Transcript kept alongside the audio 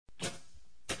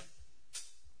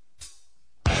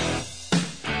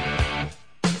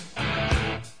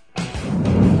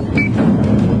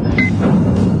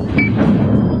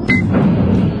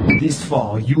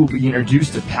you will be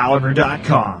introduced to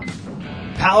Palaver.com.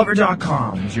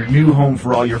 Palaver.com is your new home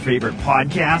for all your favorite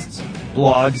podcasts,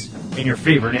 blogs, and your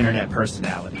favorite internet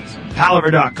personalities.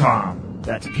 Palaver.com.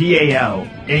 That's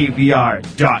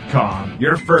Palaver.com.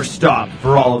 Your first stop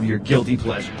for all of your guilty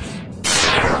pleasures.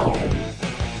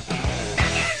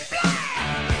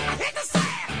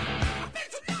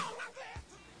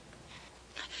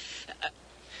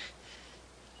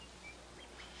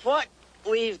 What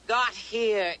we've got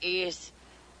here is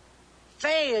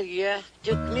failure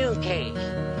to communicate.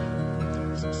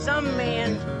 Some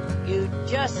men you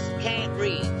just can't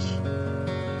reach.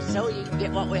 So you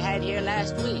get what we had here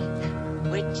last week,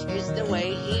 which is the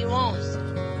way he wants it.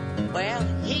 Well,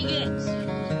 he gets it.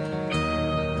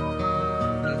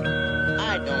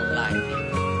 I don't like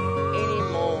it any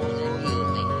more than you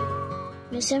do.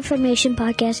 Misinformation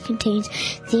Podcast contains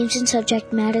themes and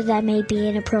subject matter that may be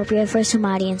inappropriate for some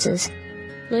audiences.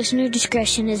 Listener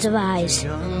discretion is advised.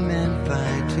 Young men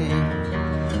fighting.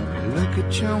 Look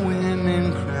at your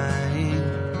women crying.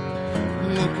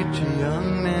 Look at your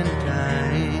young men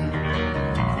dying.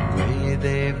 The way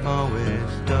they've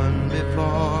always done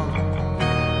before.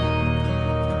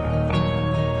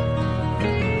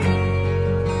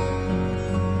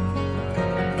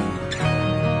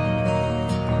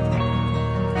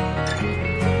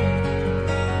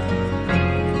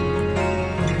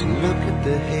 Look at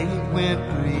the hate we're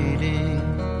breeding.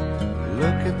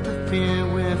 Look at the fear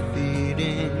we're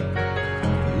feeding.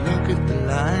 Look at the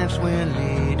lives we're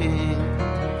leading.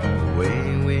 The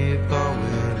way we've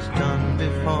always done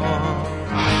before.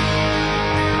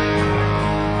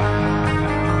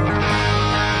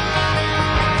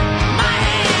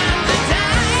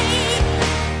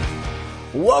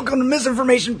 Welcome to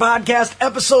Misinformation Podcast,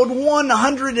 episode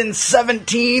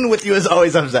 117. With you as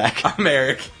always, I'm Zach. I'm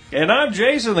Eric. And I'm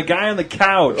Jason, the guy on the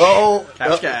couch. Oh,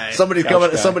 Couch guy. Somebody's Couch coming.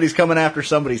 guy. Somebody's coming after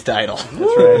somebody's title. That's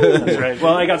right. That's right.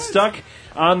 Well, I got stuck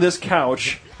on this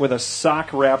couch with a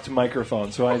sock-wrapped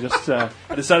microphone, so I just I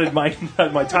decided my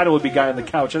title would be "Guy on the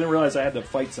Couch." I didn't realize I had to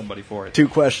fight somebody for it. Two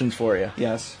questions for you.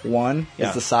 Yes. One, Yeah.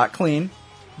 is the sock clean?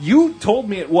 You told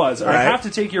me it was. I Right. have to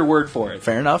take your word for it.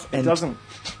 Fair enough. It And doesn't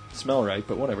smell right,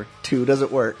 but whatever. two, does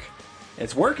it work?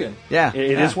 It's working. Yeah,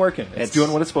 It yeah. is working. It's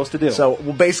doing what it's supposed to do. So,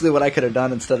 well, basically, what I could have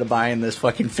done instead of buying this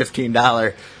fucking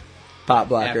 $15 pop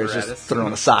blocker is just Apparatus.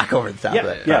 throwing a sock over the top yeah, of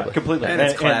it. yeah, probably. completely. And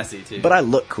it's classy, too. But I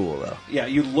look cool though. Yeah,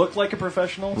 you look like a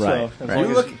professional. Right, So as right. long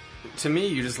You as- look, to me,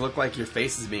 you just look like your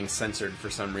face is being censored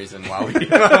for some reason while we do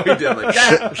it. Like,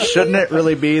 yeah. Shouldn't it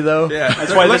really be though? Yeah.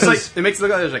 That's why it looks this like is- it makes it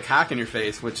look like there's a cock in your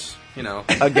face, which, you know,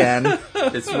 Again,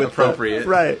 it's appropriate.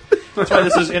 right. That's why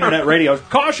this is internet radio.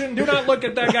 Caution! Do not look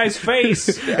at that guy's face.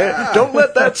 Don't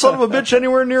let that son of a bitch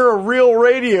anywhere near a real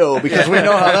radio, because we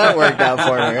know how that worked out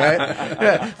for me, right?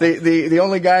 Yeah, the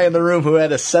only guy in the room who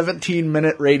had a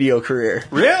 17-minute radio career.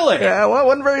 Really? Yeah, well, it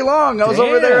wasn't very long. I was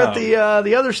over there at Damn.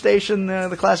 the other station,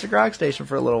 the classic rock station,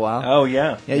 for a little while. Oh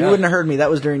yeah. Yeah, you wouldn't have heard me. That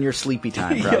was during your sleepy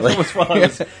time, Yeah, probably. that was while I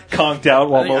was conked out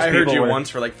while I think most I heard people you were. once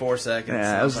for like 4 seconds. Yeah,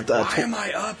 and it I was was, like, uh, why am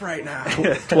I up right now?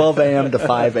 12 a.m. to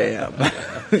 5 a.m.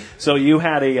 So you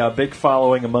had a big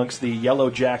following amongst the Yellow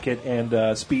Jacket and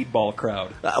Speedball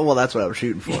crowd. Well, that's what I was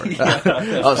shooting for. There's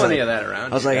I was plenty like, of that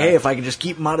around. I was like, hey, if I can just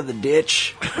keep them out of the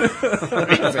ditch, that'd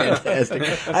be fantastic.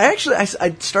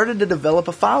 I started to develop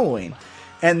a following.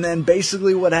 And then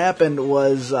basically what happened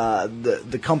was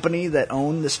the company that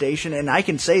owned the station, and I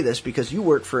can say this because you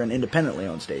work for an independently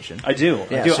owned station. I do.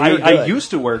 Yeah, I do. so you're I good. used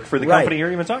to work for the Right. company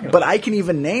you're even talking about. But I can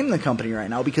even name the company right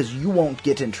now because you won't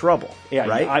get in trouble. yeah,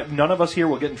 right? none of us here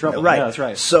will get in trouble. Right. Yeah, that's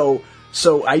right. So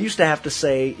I used to have to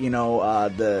say,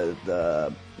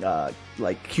 the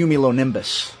like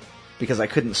cumulonimbus because I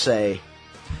couldn't say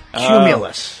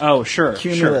Cumulus. Oh, sure.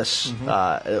 Cumulus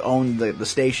owned the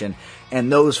station,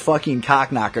 and those fucking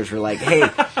cockknockers were like, "Hey,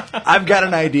 I've got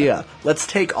an idea. Let's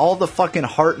take all the fucking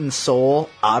heart and soul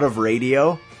out of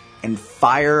radio and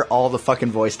fire all the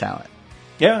fucking voice talent."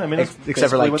 Yeah, I mean, that's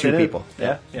Except for, basically like, what two they did. people.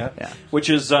 Yeah, Yeah. yeah. Which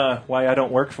is why I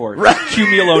don't work for it.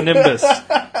 Cumulonimbus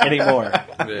anymore.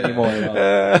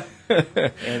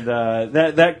 And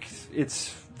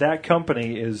that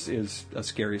company is a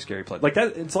scary, scary place. Like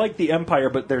that, it's like the Empire,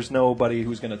 but there's nobody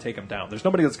who's going to take them down. There's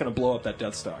nobody that's going to blow up that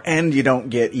Death Star. And you don't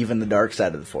get even the dark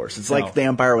side of the Force. It's like No. the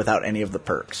Empire without any of the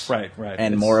perks. Right.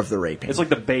 And more of the raping. It's like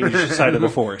the beige side of the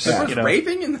Force. There's You know?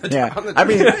 raping in the Yeah, on the I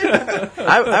mean,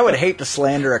 I would hate to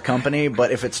slander a company,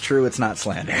 but if it's true, it's not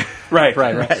slander. Right.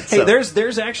 Right, Hey, so-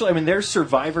 there's actually, I mean, there's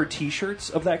Survivor T-shirts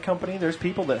of that company. There's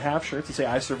people that have shirts that say,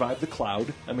 "I survived the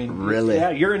cloud." I mean, Really? Yeah,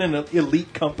 you're in an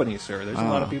elite company, sir. There's a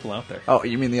lot of people out there. Oh,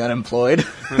 you mean the unemployed?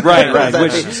 Right. That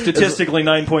Which mean- statistically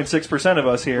 9.6% of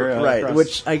us here. Right, across-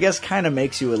 which I guess kind of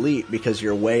makes you elite because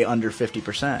you're way under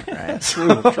 50%, right?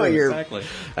 True, You're- exactly.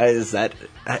 Is that...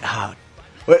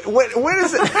 What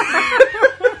is it?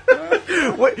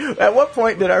 At what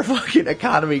point did our fucking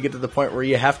economy get to the point where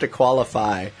you have to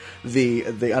qualify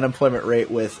the unemployment rate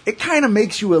with, it kind of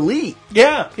makes you elite?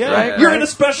 Yeah. Right? You're in a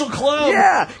special club.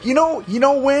 Yeah, you know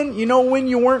when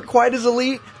you weren't quite as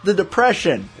elite? The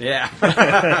Depression. Yeah.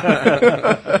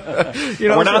 You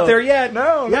know, We're not there yet.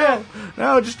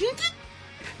 No, just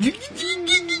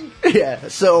yeah.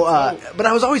 So, but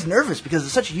I was always nervous because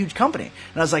it's such a huge company,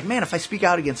 and I was like, man, if I speak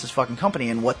out against this fucking company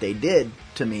and what they did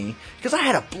to me, because I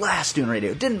had a blast doing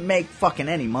radio, it didn't make fucking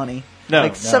any money. No,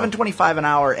 like $7.25 an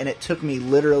hour, and it took me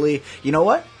literally. You know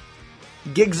what?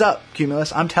 Gigs up,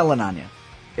 Cumulus. I'm telling on you.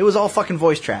 It was all fucking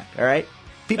voice tracked. All right.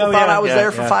 People Oh, thought yeah, I was yeah,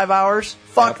 there for yeah. 5 hours.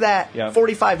 Fuck that. Yep.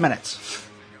 45 minutes.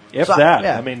 If So, that.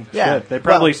 yeah. I mean, Yeah. shit. They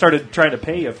probably Well- started trying to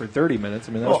pay you for 30 minutes.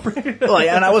 I mean, that was pretty... Well,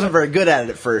 yeah, and I wasn't very good at it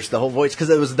at first, the whole voice, because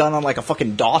it was done on like a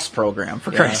fucking DOS program,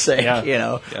 for Christ's sake, yeah. you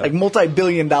know, Yeah. like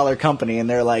multi-billion-dollar company, and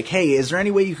they're like, hey, is there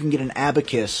any way you can get an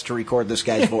abacus to record this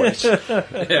guy's voice? Is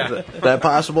that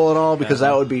possible at all? Because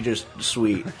that would be just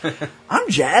sweet. I'm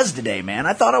jazzed today, man.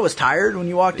 I thought I was tired when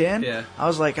you walked in. Yeah. I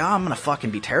was like, oh, I'm gonna fucking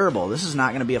be terrible. This is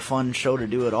not gonna be a fun show to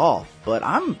do at all. But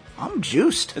I'm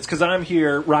juiced. It's because I'm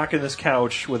here rocking this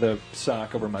couch with a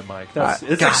sock over my mic. It's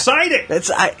God. exciting.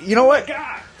 You know what?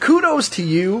 God. Kudos to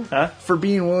you Huh? for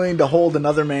being willing to hold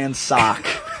another man's sock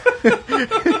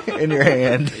in your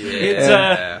hand.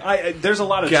 It's, there's a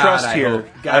lot of God, trust I here. hope-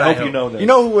 God, I I hope hope. you know this. You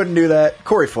know who wouldn't do that?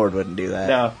 Corey Ford wouldn't do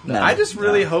that. No. I just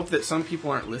really hope that some people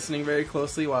aren't listening very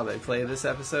closely while they play this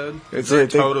episode. It's- They're I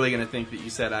think- totally going to think that you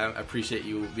said, I appreciate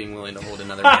you being willing to hold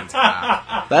another man's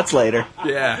cock. That's later.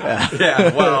 Yeah.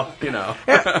 Well, you know.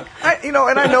 And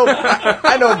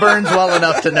I know Burns well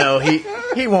enough to know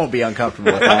he won't be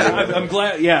uncomfortable with that. I'm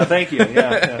glad. Yeah, thank you.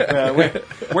 Yeah.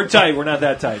 We're tight. We're not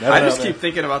that tight. I just keep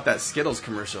thinking about that Skittles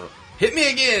commercial. Hit me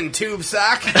again, tube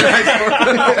sock.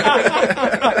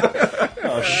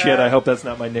 Oh shit! I hope that's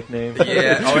not my nickname.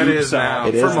 Yeah. Oh, it is Sock. now.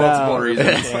 It is For multiple now.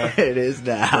 reasons. It is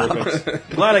now.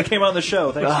 Glad I came on the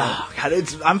show. Thanks. man. Oh,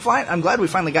 God, I'm fine. I'm glad we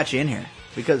finally got you in here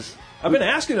because I've been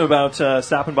asking about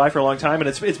stopping by for a long time, and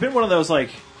it's been one of those like,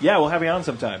 yeah, we'll have you on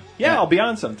sometime. Yeah, I'll be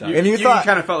on sometime. And you You thought-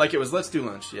 kind of felt like it was, let's do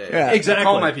lunch. Yeah. Yeah. Exactly.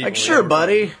 Call my people. like, sure, Yeah.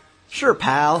 buddy, sure,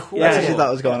 pal. Yeah. That's what you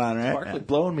thought was going on, right? Barkley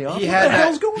blowing me off. He What had the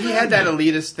hell's that. going He on? had that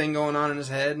elitist thing going on in his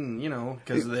head, and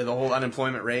because of the whole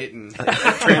unemployment rate and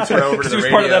transfer over to He the was radio.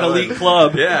 part of that elite and-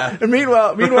 club. Yeah. And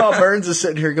meanwhile, Burns is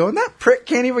sitting here going, that prick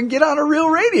can't even get on a real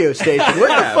radio station. What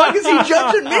the fuck is he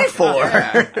judging me for?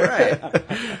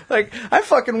 Right. Like, I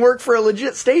fucking work for a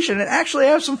legit station and actually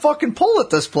have some fucking pull at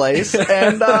this place.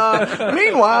 And,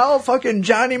 meanwhile, fucking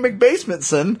Johnny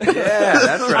McBasementson. Yeah,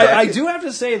 that's right. I do have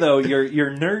to say though, your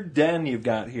nerd den you've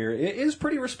got here is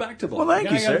pretty respectable. Well, thank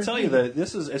you, I gotta sir. tell you that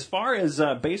this is, as far as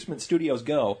basement studios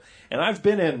go, and I've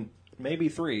been in maybe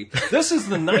 3. This is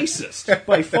the nicest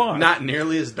by far. Not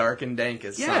nearly as dark and dank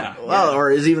as Yeah. some. Well, or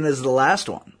as even as the last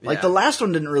one. Like, Yeah. the last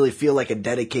one didn't really feel like a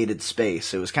dedicated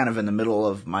space. It was kind of in the middle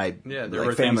of my Yeah, there like,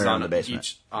 were family things around on the basement.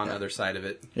 each on the other side of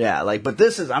it. Yeah, but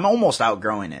this is, I'm almost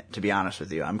outgrowing it, to be honest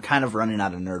with you. I'm kind of running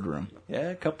out of nerd room. Yeah,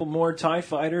 a couple more TIE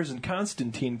fighters and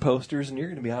Constantine posters, and you're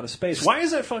going to be out of space. Why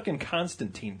is that fucking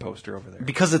Constantine poster over there?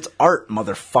 Because it's art,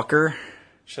 motherfucker.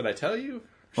 Should I tell you?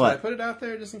 Should What? I put it out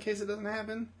there just in case it doesn't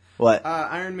happen? What?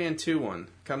 Iron Man 2 one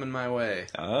coming my way.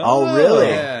 Oh, really?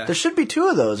 yeah. There should be 2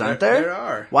 of those, aren't there? There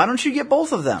are. Why don't you get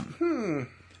both of them?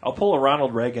 I'll pull a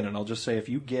Ronald Reagan, and I'll just say, if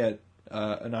you get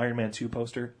an Iron Man 2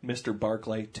 poster, Mr.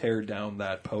 Barclay, tear down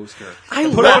that poster.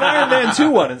 I Put out an Iron Man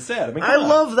 2 one instead. I mean, I come on.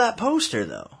 love that poster,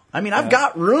 though. I mean, I've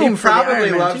got room He for the probably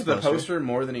Iron Man loves 2 the poster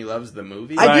more than he loves the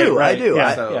movie. I do. Right,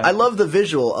 yeah, so- I love the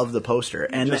visual of the poster.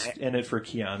 And just in it for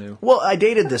Keanu. well, I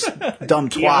dated this dumb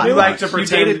twat. You like to You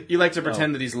pretend. dated- You like to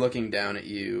pretend that he's looking down at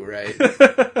you, right?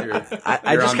 You're,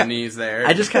 I you're just on ca- the knees there.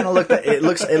 I just kind of looked at it.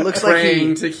 Looks like praying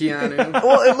he. to Keanu.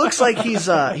 Well, it looks like he's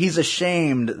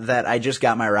ashamed that I just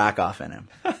got my rock off in him.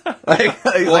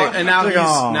 And now like, he's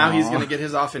 "Aw." now he's gonna get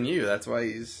his off in you. That's why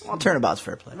he's Well, turnabout's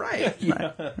fair play. right.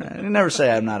 I never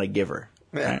say I'm not a giver.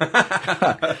 Right?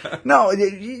 No,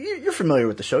 you're familiar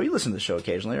with the show. You listen to the show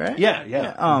occasionally, right? Yeah.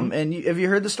 And have you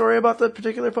heard the story about the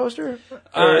particular poster?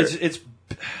 It's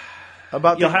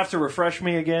About you'll have to refresh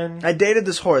me again. I dated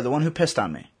this whore, the one who pissed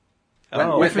on me.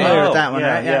 Oh, You're familiar with that one,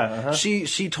 yeah, right? Yeah. uh-huh.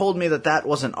 She told me that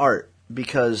wasn't art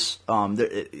because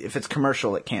if it's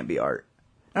commercial, it can't be art.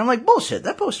 And I'm like, bullshit.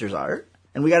 That poster's art.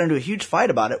 And we got into a huge fight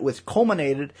about it, which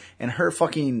culminated in her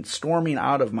fucking storming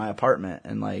out of my apartment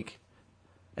and like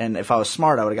And if I was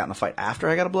smart, I would have gotten a fight after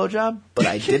I got a blowjob, but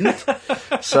I didn't.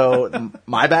 So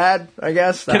my bad, I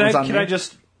guess. That was on Can me. I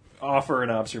just offer an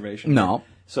observation? No.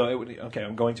 So it would, okay,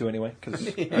 I'm going to anyway.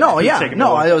 Cause No, yeah.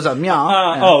 No, it was a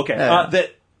meow. Oh, okay. Yeah.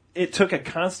 That it took a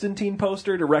Constantine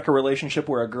poster to wreck a relationship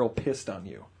where a girl pissed on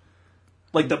you.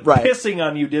 Like the Right. pissing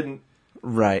on you didn't.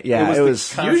 Right, yeah. It It was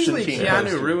was. the Usually Constantine Keanu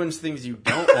poster. ruins things you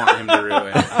don't want him to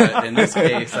ruin. But in this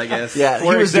case, I guess. Yeah, he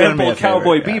For was doing me example, a favor,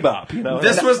 Cowboy yeah. Bebop. You know,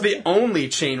 This was the only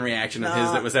chain reaction of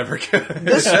his that was ever good.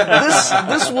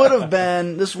 This would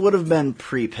have been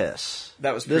pre-piss.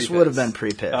 That was This pre-piss. would have been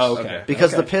pre-piss. Oh, okay.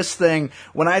 Because Okay. the piss thing,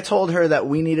 when I told her that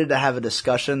we needed to have a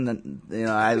discussion, that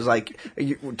I was like,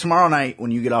 tomorrow night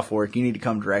when you get off work, you need to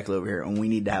come directly over here and we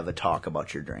need to have a talk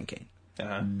about your drinking.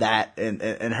 That and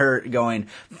her going,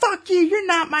 fuck you, you're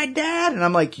not my dad, and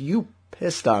I'm like, you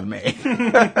pissed on me.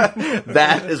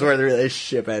 That is where the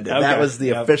relationship ended. Okay. That was the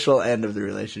Yep. official end of the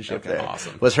relationship. Okay, there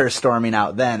awesome. was her storming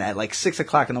out then at like 6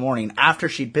 o'clock in the morning after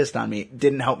she'd pissed on me.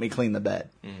 Didn't help me clean the bed.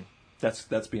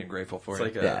 that's being grateful for.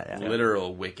 It's you. like a Yeah.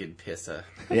 literal wicked pissa.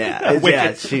 Yeah,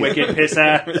 Wicked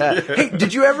pisser. Hey,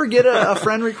 did you ever get a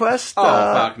friend request Oh,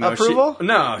 fuck, no. approval?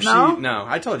 No,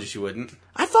 I told you she wouldn't.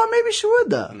 I thought maybe she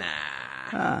would though. Nah.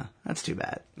 That's too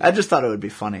bad. I just thought it would be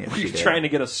funny if Were she you did. trying to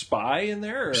get a spy in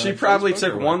there? Or She on probably Facebook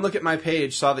took or what? one look at my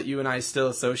page, saw that you and I still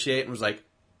associate, and was like,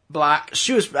 block.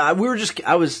 She was.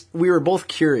 We were both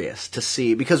curious to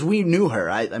see because we knew her.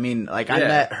 I mean, like I Yeah.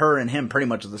 met her and him pretty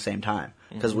much at the same time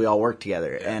because we all worked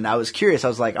together. And I was curious. I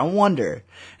was like, I wonder.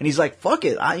 And he's like, fuck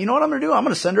it. You know what I'm gonna do? I'm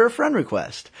gonna send her a friend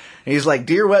request. And he's like,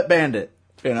 Dear Wet Bandit.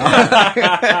 You know.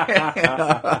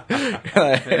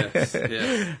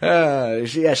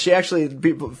 Yes, yes. She actually.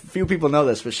 Few people know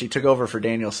this, but she took over for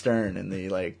Daniel Stern in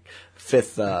the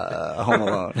fifth Home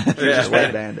Alone. She's just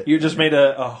Wet Bandit. You just made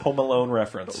a Home Alone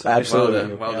reference.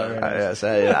 Absolutely. Well done. Yes,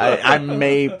 I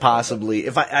may possibly,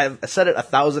 if I said it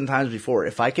 1,000 times before,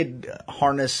 if I could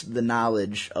harness the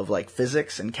knowledge of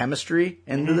physics and chemistry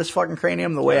into this fucking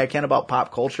cranium the way I can about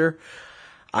pop culture,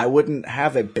 I wouldn't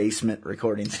have a basement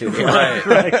recording studio. Right.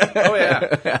 Oh,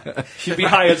 yeah. You'd be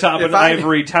high atop an I-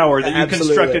 ivory tower that you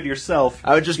Absolutely. constructed yourself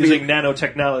I would just be- using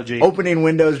nanotechnology. Opening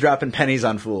windows, dropping pennies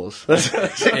on fools.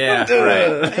 Yeah,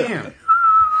 right. Damn.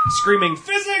 Screaming,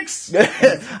 physics!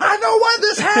 I know why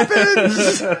this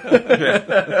happens.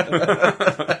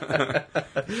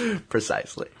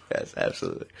 Precisely. Yes,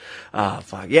 absolutely.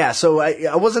 Fuck. Yeah, so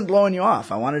I wasn't blowing you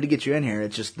off. I wanted to get you in here.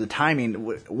 It's just the timing.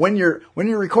 When you're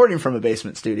recording from a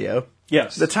basement studio,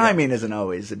 Yes. the timing it doesn't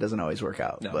always work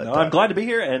out. No, but, no, I'm glad to be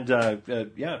here, and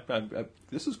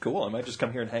this is cool. I might just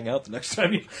come here and hang out the next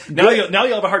time. You'll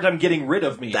have a hard time getting rid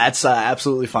of me. That's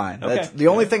absolutely fine. Okay. That's, the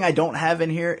only thing I don't have in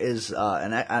here is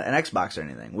an Xbox or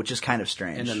anything, which is kind of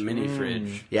strange. And a mini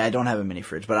fridge. Yeah, I don't have a mini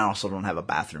fridge, but I also don't have a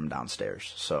bathroom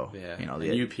downstairs. So, Yeah. and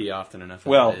And you pee often enough.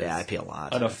 Well, as it is. yeah, I pee a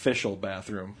lot. An official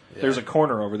bathroom. There's a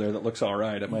corner over there that looks all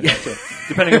right. I might have to,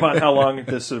 depending upon how long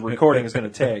this recording is going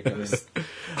to take. I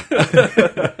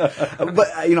mean, But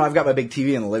I've got my big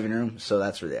TV in the living room, so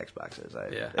that's where the Xbox is.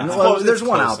 Yeah. And, It's well, close- there's it's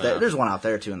one close out there. enough. There's one out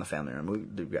there too in the family room.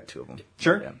 We've got two of them.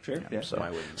 Sure, Yeah. sure, yeah. So, Why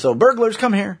wouldn't? so burglars,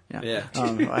 come here. Yeah.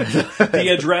 The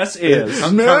address is.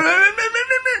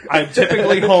 I'm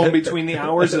typically home between the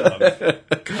hours of.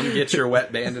 Come get your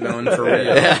Wet Bandit on for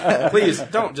real. Please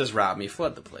don't just rob me.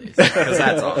 Flood the place. Because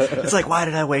that's awesome. It's like, why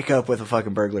did I wake up with a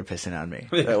fucking burglar pissing on me?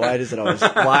 Why does it always?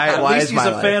 Why? At Why least is he's my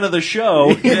a life? fan of the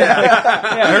show. Yeah,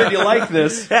 I heard you like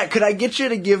this. Yeah, could I get you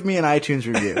to give me an iTunes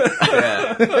review?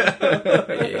 Yeah.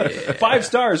 5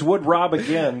 stars would rob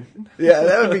again. Yeah,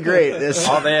 that would be great. This,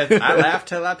 All that. I laughed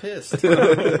till I pissed.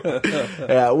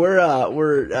 yeah,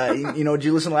 we're did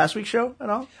you listen to last week's show at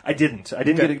all? I didn't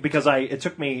get it because it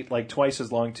took me like twice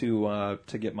as long to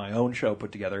get my own show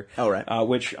put together. Oh, right.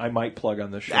 Which I might plug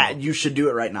on this show. You should do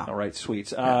it right now. All right, sweet.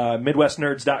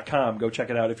 MidwestNerds.com. Go check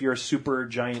it out. If you're a super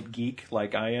giant geek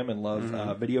like I am and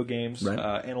love video games, Right.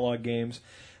 analog games,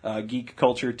 geek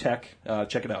culture, tech,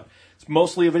 check it out. It's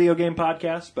mostly a video game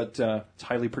podcast, but it's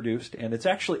highly produced, and it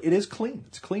is clean.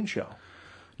 It's a clean show.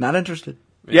 Not interested.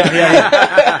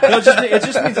 Yeah. No, it just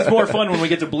means it's more fun when we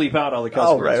get to bleep out all the cuss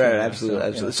Oh, words. right, you know,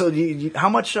 absolutely. so, So, how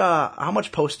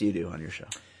much post do you do on your show?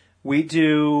 we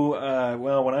do, I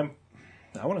want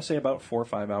to say about 4 or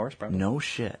 5 hours, probably. No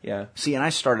shit. Yeah. See, and I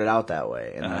started out that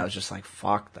way, and then I was just like,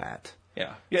 fuck that.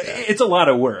 Yeah. It's a lot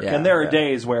of work, Yeah, and there are yeah.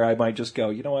 days where I might just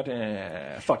go, you know what,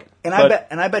 fuck it. And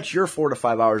I bet your 4 to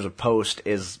 5 hours of post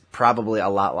is probably a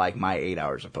lot like my 8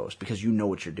 hours of post because you know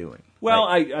what you're doing. Well,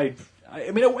 Like,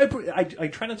 I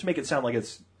try not to make it sound like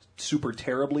it's super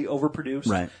terribly overproduced,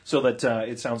 Right. so that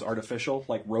it sounds artificial,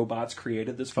 like robots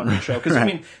created this fucking show. Because I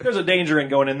mean, there's a danger in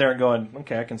going in there and going,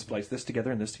 okay, I can splice this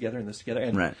together and this together and this together,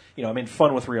 and Right. I mean,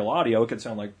 fun with real audio. It could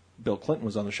sound like Bill Clinton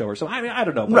was on the show or something. I mean, I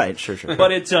don't know. But, Right, sure.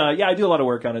 But it's I do a lot of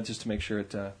work on it just to make sure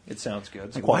it sounds good.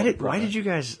 It's a Why quality did product.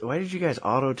 you guys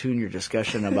auto tune your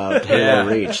discussion about Halo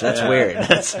Reach? That's weird.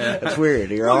 That's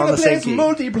weird. You're all on the same key.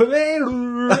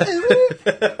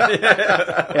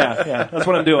 Yeah, that's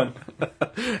what I'm doing.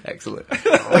 Excellent. All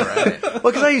right. Well,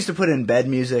 because I used to put in bed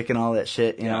music and all that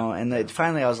shit, you know, and then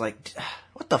finally I was like,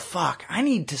 what the fuck? I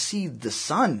need to see the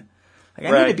sun. Like,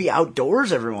 I need to Right. be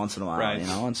outdoors every once in a while, Right. you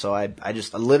know? And so I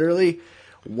just literally,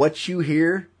 what you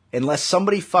hear, unless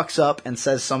somebody fucks up and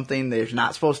says something they're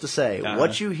not supposed to say,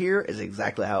 what you hear is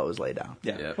exactly how it was laid down.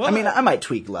 Yeah. Yeah. Well, I mean, I might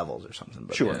tweak levels or something,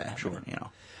 but Sure, yeah, sure. you know.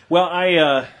 Well,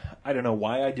 I don't know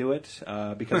why I do it,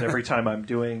 because every time I'm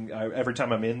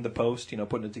in the post,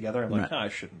 putting it together, I'm like, Right. I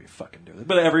shouldn't be fucking doing this.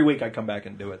 But every week I come back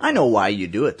and do it. I know why you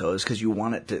do it though, is because you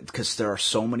want it to. Because there are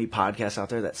so many podcasts out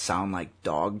there that sound like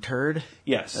dog turd.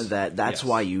 Yes. That's Yes.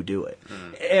 why you do it.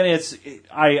 And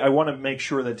I want to make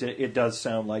sure that it does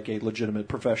sound like a legitimate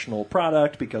professional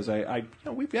product, because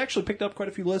we've actually picked up quite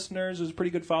a few listeners. There's a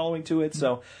pretty good following to it,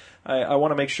 so I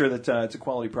want to make sure that it's a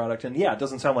quality product. And yeah, it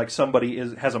doesn't sound like somebody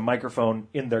has a microphone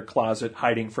in their closet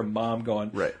hiding from mom going,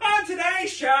 Right. on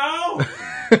today's show.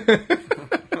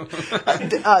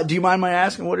 Do you mind my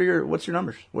asking? What's your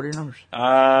numbers? What are your numbers?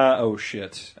 Oh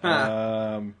shit.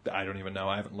 I don't even know.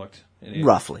 I haven't looked.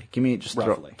 Roughly. Give me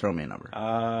Roughly. throw me a number.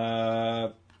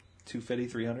 250,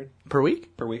 300 Per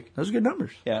week? per week. Those are good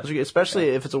numbers. Yeah. Those are good, especially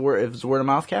if it's a word of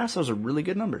mouth cast. Those are really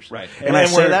good numbers. Right. And I And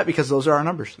say we're- that because those are our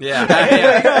numbers. Yeah.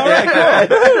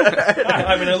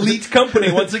 I'm an elite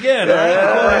company once again. All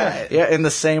right. Yeah, in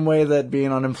the same way that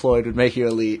being unemployed would make you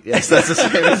elite. Yes, that's the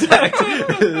same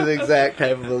exact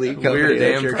type of elite company. We're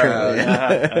that damn you're proud.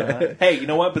 currently- Hey, you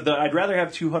know what? But I'd rather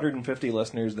have 250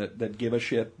 listeners that give a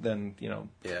shit than Yeah.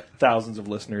 thousands of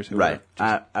listeners who Right.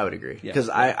 are I would agree. Yeah. Because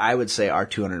I would say our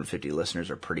 250 listeners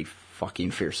are pretty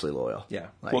fucking fiercely loyal. Yeah.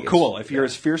 Like, Well, it's- cool. If you're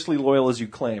as fiercely loyal as you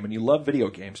claim and you love video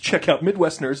games, check out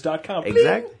MidwestNerds.com.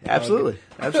 Exactly. Absolutely.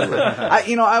 Absolutely.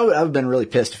 I would have been really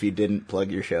pissed if you didn't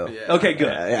plug your show. Yeah. Okay, good.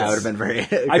 Yeah, I would have been very.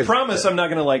 I promise I'm not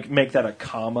going to make that a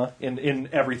comma in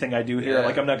everything I do here. Yeah.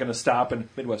 Like, I'm not going to stop in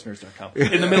MidwestNerds.com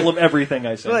in the middle of everything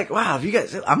I say. Like, wow, if you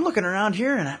guys, I'm looking around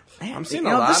here and I'm seeing you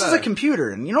a know, lot this is a of- computer,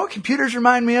 and you know what computers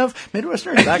remind me of?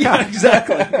 MidwestNerds.com. Yeah,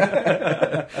 exactly.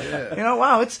 You know,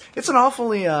 wow, it's an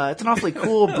awfully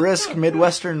cool, brisk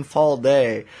Midwestern fall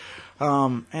day,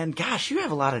 and gosh, you have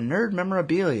a lot of nerd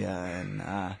memorabilia, and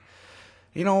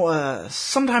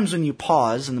sometimes when you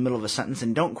pause in the middle of a sentence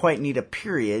and don't quite need a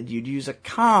period, you'd use a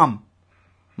comma.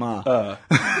 So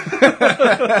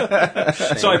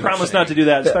I promise not to do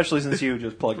that, especially since you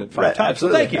just plugged it 5 times. So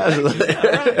thank you. Absolutely. All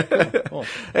right, cool.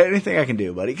 Anything I can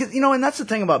do, buddy. 'Cause, and that's the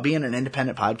thing about being an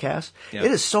independent podcast. Yeah.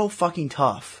 It is so fucking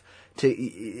tough to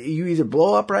you either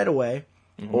blow up right away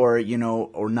or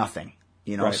nothing.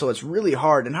 Right. So it's really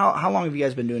hard. And how long have you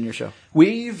guys been doing your show?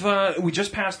 We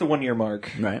just passed the 1 year mark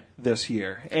Right. this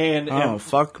year, and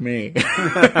Fuck me.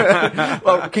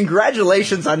 Well,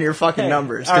 congratulations on your fucking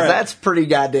numbers, all because right. that's pretty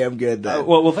goddamn good. Then.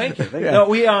 well, thank you. Yeah. No,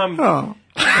 we Oh.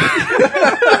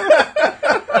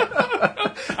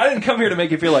 I didn't come here to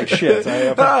make you feel like shit.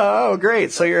 Oh,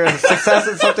 great! So you're a success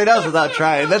at something else without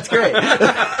trying. That's great.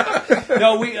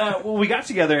 No, we got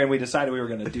together and we decided we were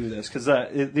going to do this because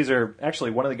these are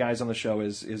actually one of the guys on the show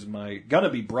is my gonna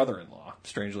be brother-in-law.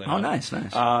 Strangely enough. Oh, nice.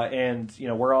 And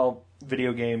we're all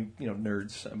video game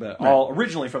nerds, but all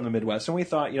originally from the Midwest. And we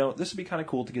thought this would be kind of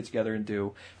cool to get together and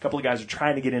do. A couple of guys are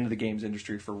trying to get into the games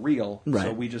industry for real, so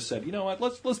Right. we just said, you know what,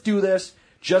 let's do this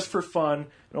just for fun.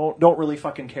 Don't really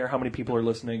fucking care how many people are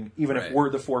listening, even if Right.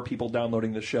 we're the 4 people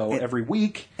downloading the show every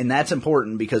week. And that's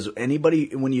important because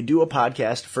anybody, when you do a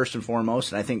podcast, first and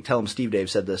foremost, and I think Tell 'em Steve Dave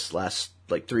said this last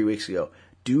 3 weeks ago,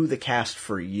 do the cast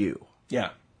for you. Yeah.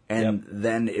 And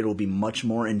then it'll be much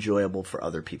more enjoyable for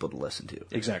other people to listen to.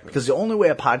 Exactly. Because the only way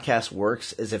a podcast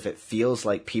works is if it feels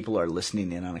like people are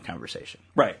listening in on a conversation.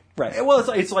 Right. Well,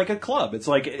 it's like a club. It's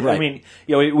like I Right. mean,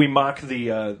 we mock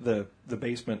the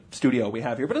basement studio we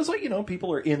have here, but it's like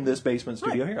people are in this basement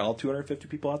studio here. All 250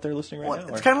 people out there listening right Well,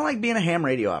 now. it's kind of like being a ham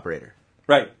radio operator.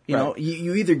 right. You know,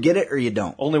 you either get it or you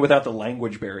don't. Only without the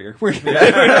language barrier. All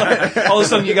of a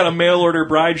sudden, you got a mail order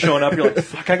bride showing up. You're like,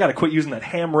 "Fuck! I got to quit using that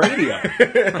ham radio."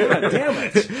 God damn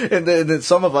it! And then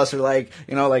some of us are like,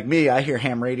 like me, I hear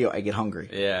ham radio, I get hungry.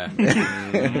 Yeah.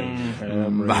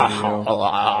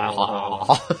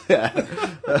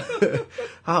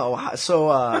 Oh, wow.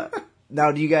 So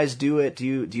Now, do you guys do it? Do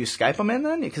you Skype them in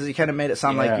then? Because you kind of made it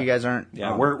sound like you guys aren't.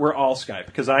 Yeah, we're all Skype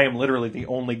because I am literally the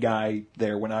only guy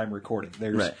there when I'm recording.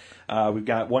 There's we've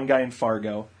got one guy in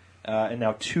Fargo, and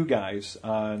now two guys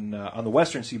on the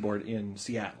Western Seaboard in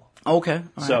Seattle. Okay.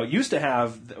 So used to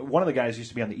have one of the guys used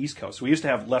to be on the East Coast. So we used to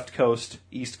have Left Coast,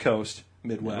 East Coast,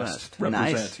 Midwest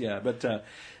represent. Nice. Yeah, but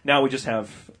now we just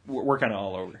we're kind of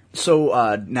all over.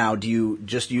 So now, do you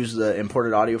just use the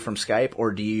imported audio from Skype,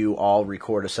 or do you all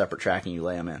record a separate track and you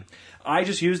lay them in? I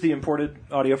just use the imported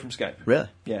audio from Skype. Really?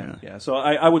 Yeah. So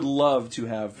I would love to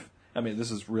have. I mean,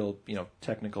 this is real,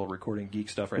 technical recording geek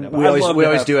stuff right now. But We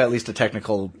always do at least a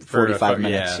technical 45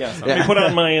 minutes. Yeah, so let me put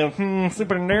on my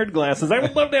super nerd glasses. I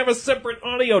would love to have a separate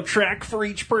audio track for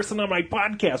each person on my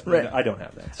podcast, but I don't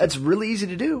have that. So. It's really easy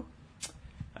to do.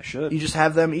 I should. You just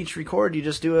have them each record. You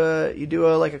just do a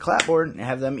like a clapboard and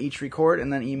have them each record,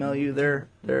 and then email you their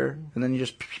and then you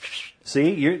just.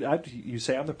 See, you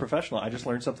say I'm the professional. I just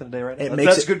learned something today right now.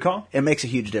 That's a good call. It makes a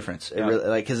huge difference. It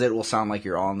really, because it will sound like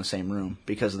you're all in the same room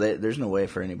because there's no way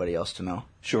for anybody else to know.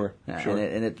 Sure.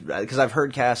 And because I've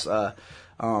heard casts,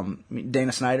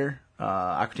 Dana Snyder,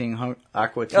 Aqua Teen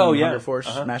Hunger Force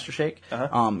Master Shake.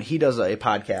 He does a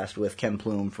podcast with Ken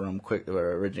Plume from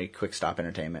originally Quick Stop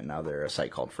Entertainment. Now they're a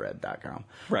site called Fred.com.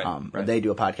 Right. They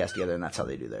do a podcast together, and that's how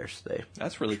they do theirs.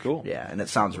 That's really cool. Yeah, and it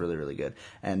sounds really, really good.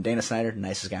 And Dana Snyder,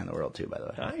 nicest guy in the world too, by the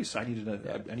way. Nice. I need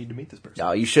to meet this person.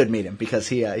 Oh, you should meet him because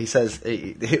he says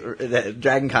at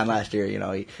Dragon Con last year,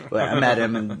 I met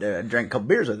him and drank a couple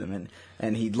beers with him,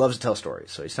 and he loves to tell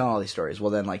stories. So he's telling all these stories. Well,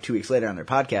 then like 2 weeks later on their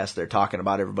podcast, they're talking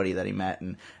about everybody that he met,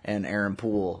 and Aaron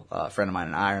Poole, a friend of mine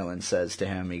in Ireland, says to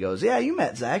him, he goes, "Yeah, you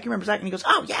met Zach. You remember Zach?" And he goes,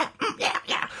 "Oh yeah,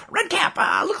 Red Cap,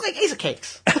 look like Ace of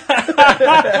Cakes." That's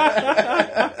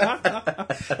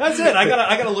it.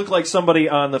 I gotta look like somebody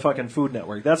on the fucking Food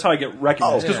Network. That's how I get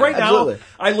recognized. Because right now,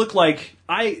 I look like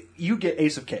you get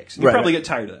Ace of Cakes. You probably get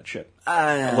tired of that shit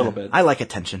a little bit. I like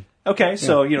attention. Okay,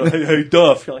 so hey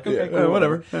Duff. You're like, okay, cool,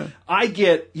 whatever. Yeah.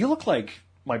 You look like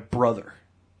my brother.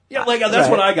 Yeah, like that's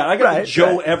what I got. I got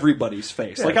Joe everybody's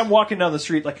face. Yes. Like I'm walking down the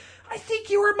street, like I think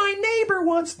you were my neighbor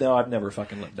once. No, I've never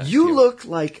fucking lived that. You look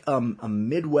like a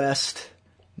Midwest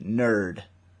nerd.com.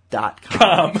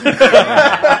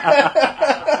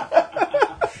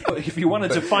 If you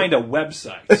wanted to find a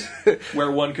website where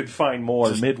one could find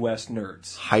more Midwest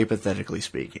nerds. Hypothetically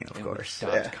speaking, of course.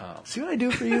 .com. See what I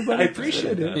do for you, buddy? I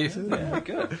appreciate it. Yeah,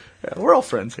 good. Yeah, we're all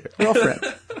friends here. We're all friends.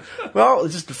 Well,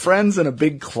 just friends in a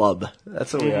big club.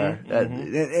 That's what we are.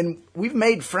 And we've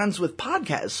made friends with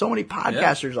podcasts. So many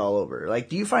podcasters all over. Like,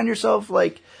 do you find yourself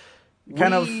like...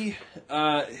 actually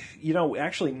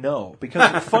no,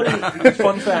 because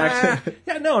fun fact.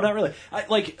 Yeah, no, not really.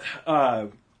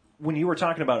 When you were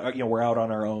talking about, we're out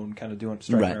on our own, kind of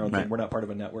striking our own thing. We're not part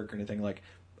of a network or anything. Like,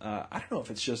 I don't know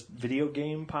if it's just video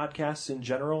game podcasts in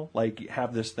general. Like,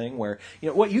 have this thing where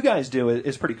what you guys do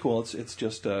is pretty cool. It's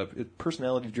just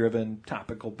personality driven,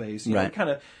 topical based, kind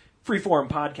of freeform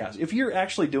podcast. If you're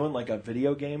actually doing like a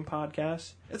video game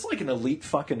podcast, it's like an elite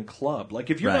fucking club. Like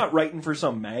if you're not writing for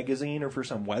some magazine or for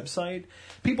some website,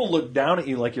 people look down at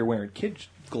you like you're wearing kid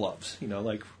gloves.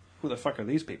 Like who the fuck are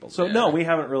these people? So no, we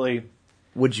haven't really.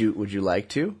 Would you like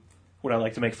to? Would I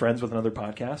like to make friends with another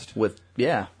podcast?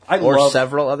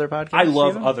 Several other podcasts? I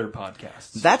love other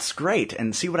podcasts. That's great.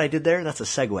 And see what I did there? That's a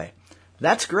segue.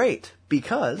 That's great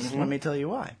because, let me tell you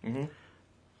why.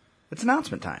 It's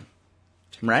announcement time.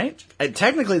 Right?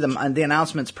 Technically, the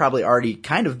announcement's probably already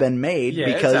kind of been made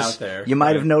because it's out there. You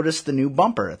might have noticed the new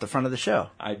bumper at the front of the show.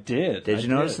 I did. Did you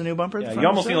notice the new bumper at the front you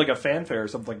almost of the need show? like a fanfare or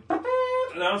something like,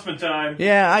 announcement time.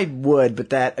 Yeah, I would, but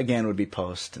that, again, would be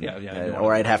post.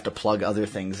 Or I'd have to plug other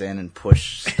things in and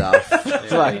push stuff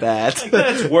like that.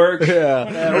 That's work.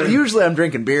 Well, usually I'm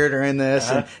drinking beer during this,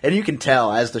 and you can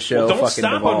tell as the show don't fucking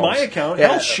stop devolves. on my account.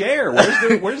 Hell, share.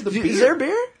 Where's the beer? Is there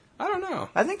beer? I don't know.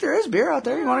 I think there is beer out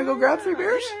there. You want to go grab 3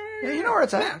 beers? Yeah, you know where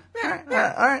it's at. All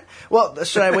right. Well,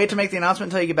 should I wait to make the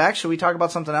announcement until you get back? Should we talk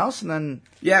about something else and then?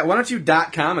 Yeah, why don't you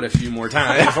 .com it a few more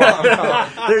times?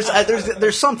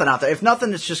 There's something out there. If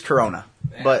nothing, it's just Corona.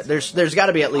 But there's got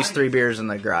to be at least 3 beers in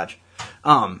the garage.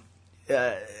 I'll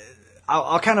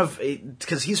kind of,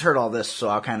 because he's heard all this, so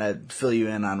I'll kind of fill you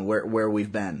in on where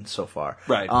we've been so far.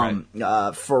 Right.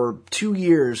 For 2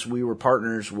 years, we were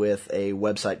partners with a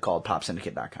website called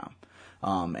PopSyndicate.com.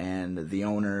 And the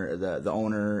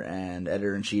owner and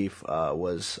editor in chief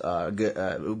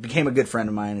became a good friend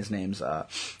of mine. His name's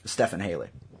Stephen Haley.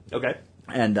 Okay.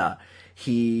 And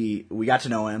we got to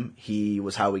know him. He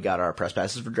was how we got our press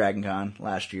passes for Dragon Con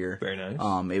last year. Very nice.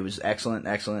 It was excellent.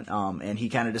 And he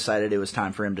kind of decided it was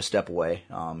time for him to step away.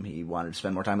 He wanted to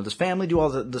spend more time with his family, do all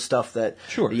the stuff that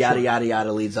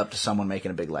yada leads up to someone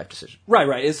making a big life decision.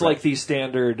 Right. It's like the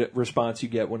standard response you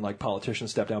get when like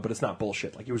politicians step down, but it's not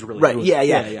bullshit. Like he was really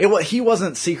right. He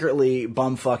wasn't secretly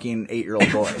bum-fucking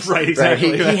 8-year-old boys. Right,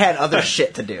 exactly. He had other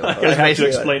shit to do. I have to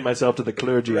explain myself to the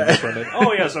clergy on this one.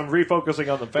 Oh yes, I'm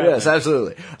refocusing on the family. Yes,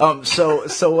 absolutely.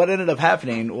 So what ended up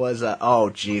happening was,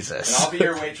 Jesus. And I'll be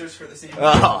your waitress for this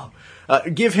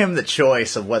evening. Give him the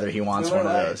choice of whether he wants one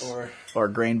of those. Or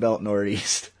Grain Belt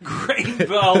Northeast. Grain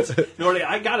Belt Northeast.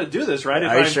 I got to do this, right?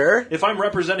 Are you sure? If I'm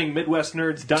representing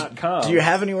MidwestNerds.com. Do you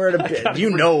have anywhere to be? You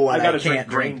know I can't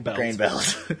drink Grain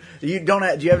Belt. Do you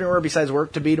have anywhere besides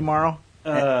work to be tomorrow?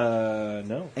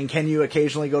 No. And can you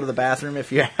occasionally go to the bathroom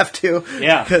if you have to?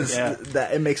 Yeah. Because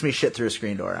it makes me shit through a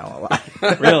screen door, I won't lie.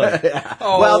 Really? Yeah.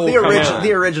 Well,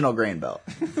 the original Grain Belt.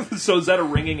 So is that a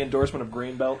ringing endorsement of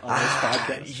Grain Belt on this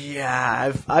podcast?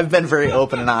 Yeah, I've been very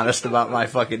open and honest about my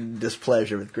fucking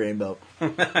displeasure with Grain Belt.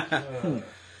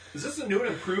 Is this a new and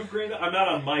improved Grain Belt? I'm not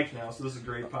on mic now, so this is a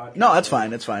great podcast. No, that's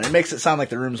fine. It's fine. It makes it sound like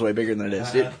the room's way bigger than it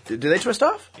is. Do they twist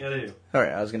off? Yeah, they do. All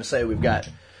right, I was going to say we've got...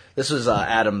 This is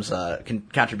Adam's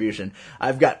contribution.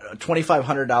 I've got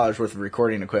 $2,500 worth of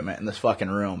recording equipment in this fucking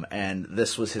room, and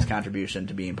this was his contribution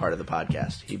to being part of the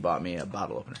podcast. He bought me a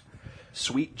bottle opener.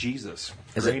 Sweet Jesus.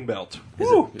 Is Grain Belt. Is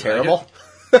it terrible?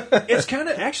 It's kind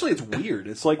of, actually, it's weird.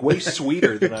 It's like way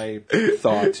sweeter than I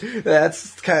thought.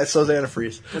 That's kind of so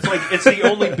antifreeze. It's like, it's the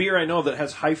only beer I know that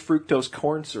has high fructose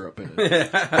corn syrup in it.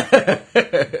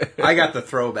 I got the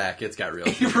throwback. It's got real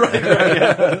sugar. Right,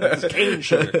 yeah. It's cane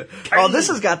sugar. Oh, this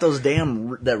has got those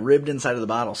that ribbed inside of the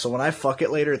bottle. So when I fuck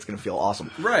it later, it's going to feel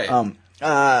awesome. Right.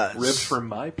 Ribs for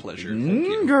my pleasure. Thank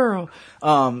you. Girl.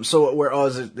 So where I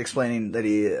was explaining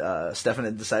that Stefan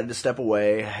had decided to step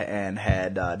away and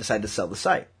had decided to sell the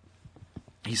site.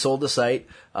 He sold the site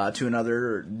to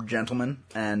another gentleman,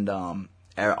 and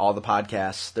all the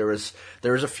podcasts. There was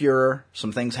a furor.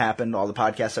 Some things happened. All the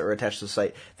podcasts that were attached to the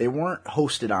site, they weren't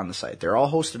hosted on the site. They're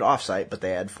all hosted off-site, but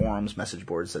they had forums, message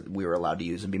boards that we were allowed to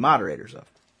use and be moderators of.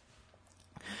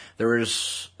 There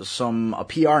was a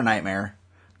PR nightmare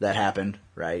that happened,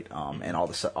 right? And all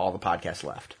the podcasts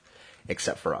left,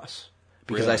 except for us.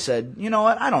 Because I said, you know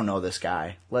what? I don't know this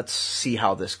guy. Let's see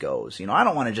how this goes. I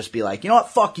don't want to just be like, you know what?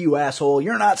 Fuck you, asshole.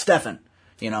 You're not Stefan.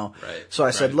 Right. So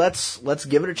I said, let's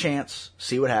give it a chance,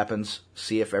 see what happens,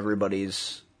 see if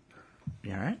everybody's,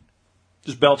 you all right?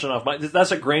 Just belching off.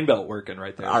 That's a Grain Belt working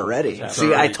right there. Already.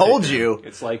 See, I told you.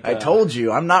 It's like I told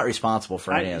you. I'm not responsible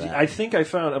for any of that. I think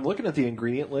I'm looking at the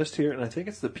ingredient list here, and I think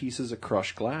it's the pieces of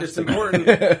crushed glass. It's important.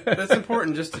 It's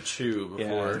important just to chew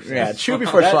before. Yeah, chew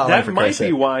before swallowing. That might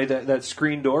be why that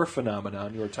screen door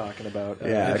phenomenon you were talking about.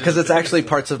 Yeah, because it's actually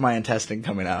parts of my intestine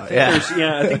coming out. I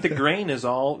think the grain is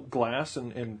all glass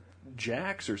and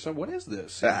jacks or something. What is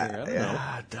this? I don't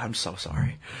know. I'm so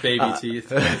sorry. Baby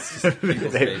teeth. It's just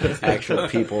people's baby teeth. Actual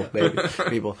people.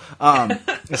 People.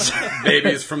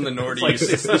 Babies from the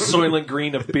Northeast. It's the Soylent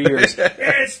Green of beers.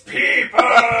 It's people!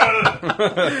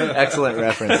 Excellent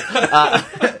reference.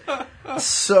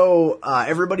 So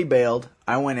everybody bailed.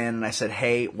 I went in and I said,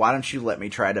 hey, why don't you let me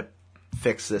try to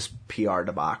fix this PR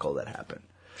debacle that happened?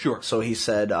 Sure. So he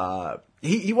said...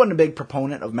 He wasn't a big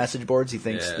proponent of message boards. He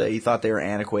he thought they were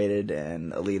antiquated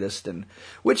and elitist, and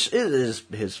which is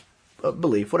his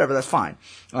belief. Whatever, that's fine.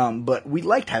 But we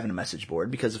liked having a message board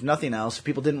because if nothing else, if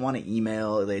people didn't want to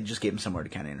email, they just gave them somewhere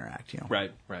to kind of interact.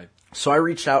 Right. So I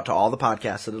reached out to all the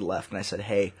podcasts that had left, and I said,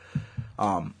 "Hey,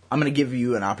 I'm going to give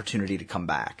you an opportunity to come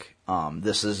back.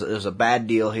 There's a bad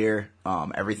deal here.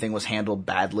 Everything was handled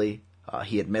badly.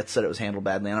 He admits that it was handled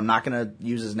badly, and I'm not going to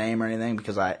use his name or anything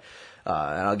because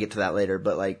and I'll get to that later,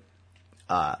 but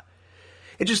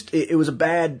it was a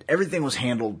bad, everything was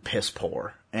handled piss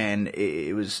poor, and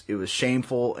it was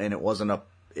shameful, and it wasn't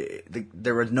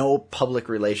there were no public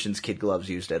relations kid gloves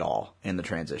used at all in the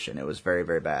transition. It was very,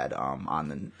 very bad,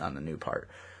 on the new part.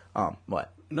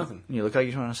 What? Nothing. You look like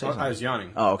you want to say something. I was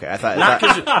yawning. Oh, okay. I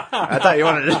thought you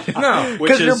wanted to. No.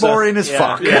 Because you're boring as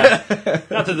fuck. Yeah.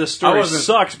 Not that this story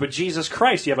sucks, but Jesus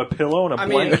Christ, you have a pillow and a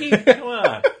blanket? Come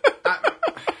on.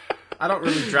 I don't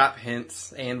really drop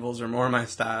hints. Anvils are more my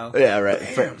style. Yeah, right.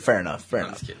 Fair enough. I'm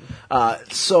just kidding.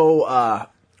 So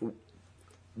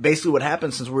basically what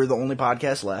happened, since we were the only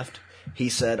podcast left, he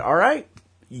said, all right,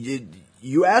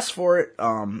 you asked for it.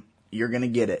 You're going to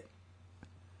get it.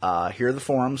 Here are the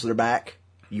forums. They're back.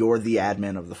 You're the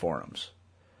admin of the forums.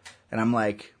 And I'm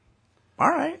like, all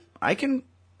right, I can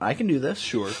I can do this.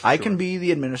 Sure. I can be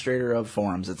the administrator of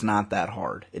forums. It's not that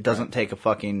hard. It doesn't take a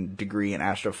fucking degree in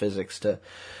astrophysics to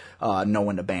know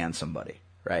when to ban somebody,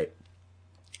 right?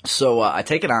 So I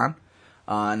take it on,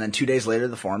 and then 2 days later,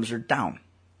 the forums are down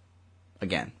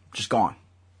again, just gone.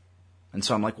 And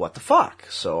so I'm like, what the fuck?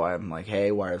 So I'm like,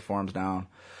 hey, why are the forums down?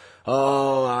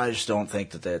 Oh, I just don't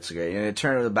think that that's great. And it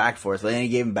turned it back and forth. Then he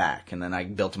gave them back, and then I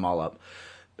built them all up.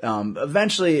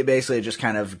 Eventually, basically, it just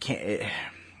kind of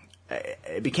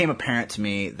it became apparent to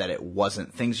me that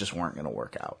things just weren't going to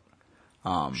work out.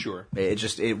 Sure.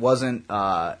 It wasn't,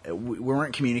 we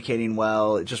weren't communicating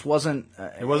well. It just wasn't.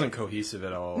 It wasn't cohesive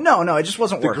at all. No, it just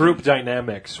wasn't The working. group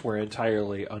dynamics were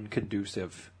entirely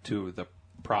unconducive to the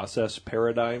process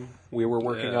paradigm we were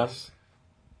working on.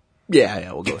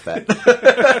 Yeah, we'll go with that.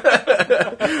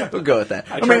 We'll go with that.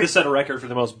 I tried to set a record for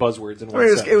the most buzzwords in one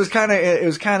sentence. It was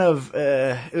kind of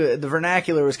the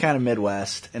vernacular was kind of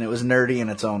Midwest, and it was nerdy in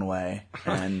its own way,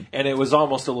 and it was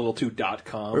almost a little too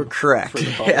 .com. Correct. For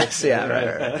the public. Yes. Yeah.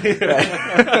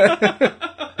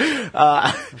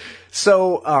 Right.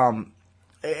 So,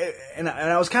 and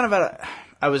I was kind of at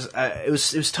it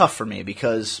was tough for me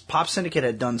because Pop Syndicate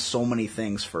had done so many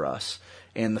things for us.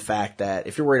 And the fact that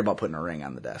if you're worried about putting a ring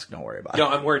on the desk, don't worry about it. No,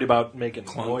 I'm worried about making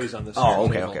noise on this. Oh,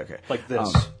 table. okay. Like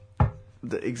this.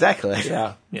 Exactly.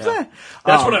 Yeah. That's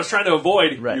That's what I was trying to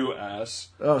avoid, right. you ass.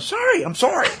 Oh, sorry. I'm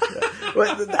sorry.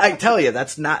 I tell you,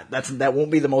 that won't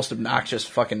be the most obnoxious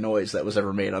fucking noise that was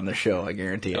ever made on the show. I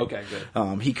guarantee it. Okay,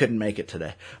 good. He couldn't make it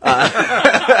today.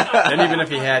 And even if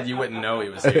he had, you wouldn't know he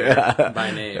was here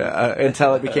by name.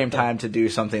 Until it became time to do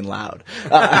something loud.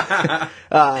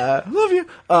 Love you.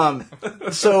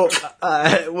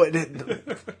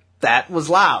 That was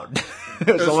loud.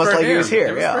 It was almost like he was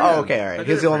here. Yeah. Oh, okay. All right.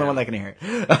 He's the only one that can hear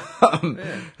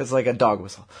it. It's like a dog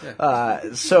whistle. Yeah.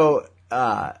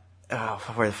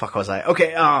 Where the fuck was I?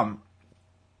 Okay.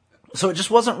 So it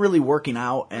just wasn't really working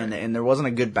out, and there wasn't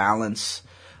a good balance.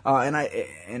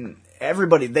 And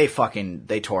everybody, they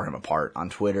tore him apart on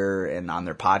Twitter and on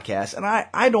their podcast. And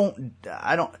I don't,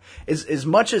 as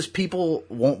much as people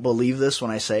won't believe this when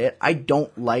I say it, I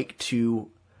don't like to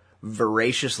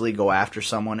voraciously go after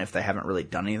someone if they haven't really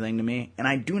done anything to me. And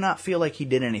I do not feel like he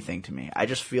did anything to me. I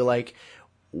just feel like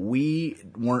we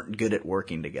weren't good at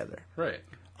working together. Right.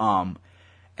 And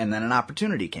then an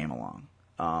opportunity came along.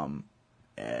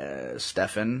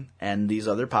 Stefan and these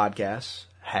other podcasts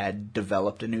had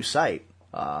developed a new site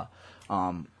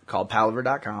called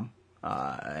Palaver.com.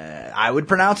 I would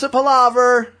pronounce it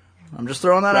Palaver. I'm just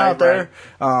throwing that out there.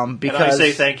 Because and I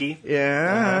say thank you.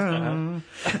 Yeah.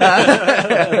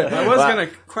 I was going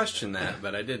to question that,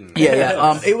 but I didn't.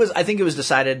 Yeah. I think it was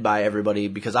decided by everybody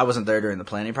because I wasn't there during the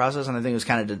planning process, and I think it was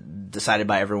kind of decided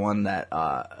by everyone that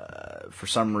for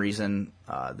some reason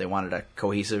they wanted a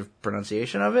cohesive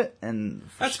pronunciation of it, and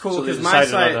that's cool because so my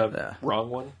site on the wrong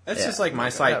one. That's just like my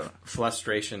site,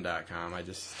 frustration.com. I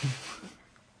just.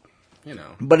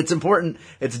 But it's important.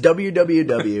 It's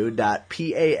www.palavr.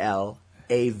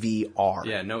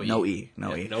 Yeah, no E.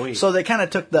 No E. So they kind of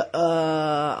took the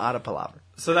out of Palaver.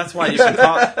 So that's why you should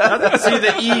call see,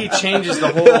 the E changes the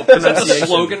whole pronunciation. That's the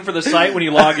slogan for the site when you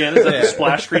log in. Is that the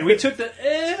splash screen? We took the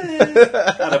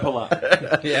out of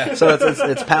Palaver. Yeah. So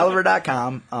it's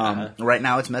Palaver.com. Right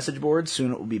now it's message boards.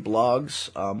 Soon it will be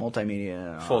blogs,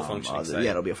 multimedia. Full functioning site.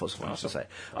 Yeah, it'll be a full functioning site.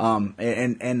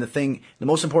 And the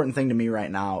most important thing to me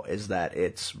right now is that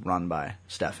it's run by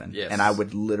Stefan. Yes. And I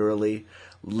would literally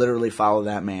follow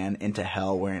that man into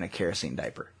hell wearing a kerosene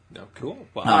diaper. No, cool.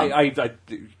 Well,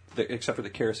 except for the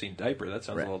kerosene diaper, that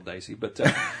sounds a little dicey. But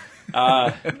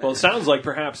well, it sounds like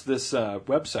perhaps this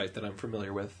website that I'm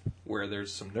familiar with, where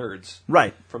there's some nerds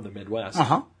from the Midwest,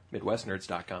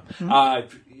 MidwestNerds.com.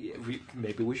 Mm-hmm.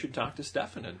 Maybe we should talk to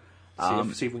Stefan and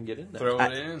see if we can get in there. Throw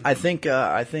it in. I think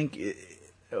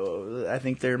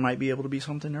there might be able to be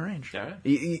something arranged. Yeah.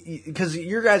 Because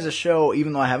your guys' show,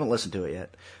 even though I haven't listened to it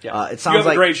yet, it sounds you have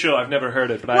like a great show. I've never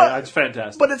heard it, but it's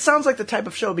fantastic. But it sounds like the type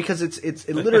of show because it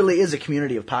literally is a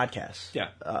community of podcasts. Yeah.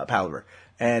 Palaver.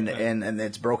 And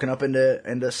it's broken up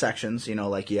into sections.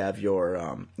 Like you have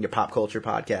your pop culture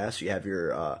podcast, you have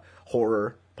your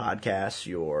horror podcasts,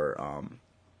 your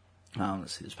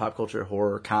let's see, there's pop culture,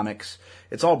 horror, comics.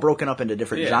 It's all broken up into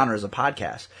different genres of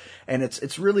podcasts. And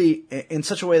it's really in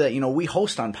such a way that, we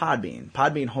host on Podbean.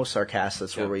 Podbean hosts our cast.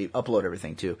 That's where we upload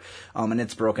everything to. And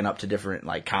it's broken up to different,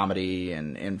 like, comedy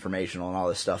and informational and all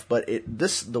this stuff. But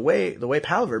the way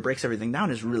Palaver breaks everything down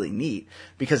is really neat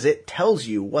because it tells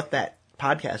you what that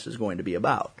podcast is going to be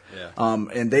about. Yeah.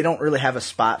 And they don't really have a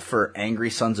spot for angry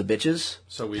sons of bitches.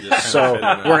 So we just So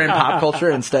we're in pop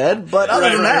culture instead. But other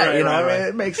than that, I mean,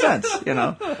 it makes sense,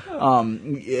 and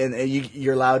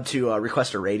you're allowed to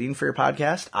request a rating for your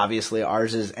podcast. Obviously,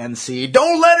 ours is NC.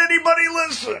 Don't let anybody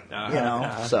listen.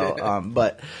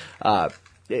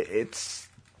 It's.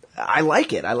 I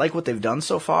like it. I like what they've done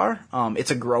so far. It's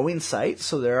a growing site,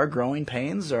 so there are growing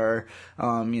pains. I'm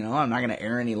not going to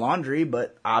air any laundry,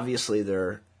 but obviously there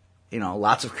are,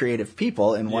 lots of creative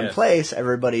people in one place.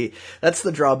 Everybody, that's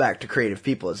the drawback to creative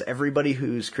people, is everybody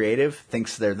who's creative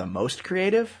thinks they're the most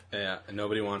creative. Yeah, and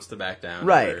nobody wants to back down.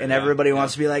 Right, and everybody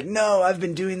wants to be like, no, I've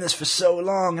been doing this for so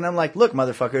long. And I'm like, look,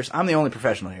 motherfuckers, I'm the only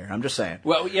professional here. I'm just saying.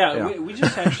 Well, we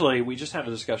just had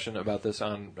a discussion about this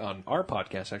on our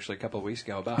podcast actually a couple of weeks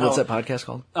ago. About What's that podcast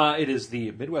called? It is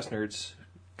the Midwest Nerds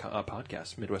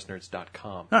podcast,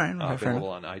 MidwestNerds.com. All right, okay, available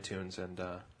on iTunes and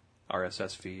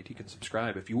RSS feed. You can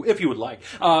subscribe if you would like.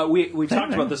 We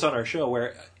talked about this on our show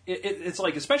where it's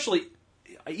like, especially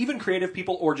even creative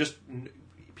people or just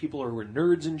people who are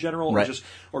nerds in general,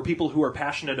 or people who are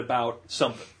passionate about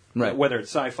something, whether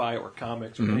it's sci-fi or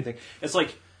comics or anything. It's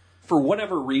like, for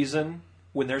whatever reason,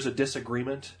 when there's a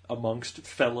disagreement amongst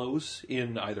fellows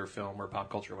in either film or pop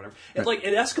culture or whatever, it's like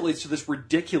it escalates to this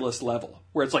ridiculous level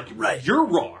where it's like, you're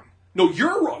wrong. No,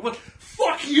 you're wrong. Like,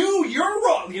 fuck you, you're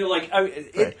wrong.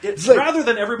 It's like, rather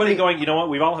than everybody going, you know what,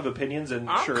 we all have opinions and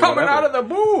I'm sure, coming whatever. out of the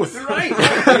booth. Right.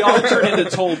 We all turn into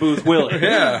Toll Booth Willie.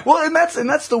 Yeah. Well, and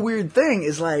that's the weird thing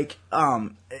is like,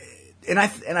 and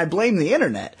I blame the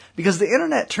internet, because the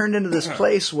internet turned into this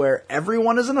place where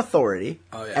everyone is an authority,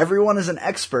 everyone is an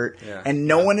expert, and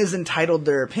no one is entitled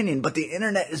their opinion. But the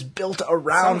internet is built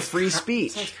around free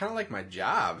speech. Sounds kind of like my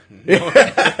job. Everyone's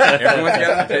got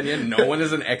an opinion. No one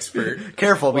is an expert.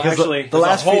 Careful, because actually, the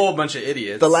last whole bunch of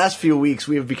idiots. The last few weeks,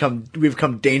 we've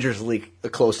become dangerously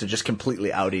close to just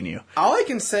completely outing you. All I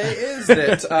can say is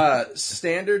that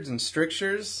standards and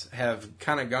strictures have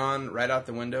kind of gone right out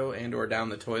the window and or down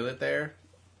the toilet there.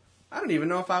 I don't even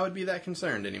know if I would be that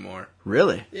concerned anymore.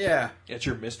 Really? Yeah. It's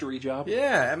your mystery job?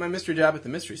 Yeah, at my mystery job at the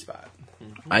mystery spot.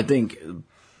 I think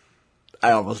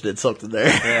I almost did something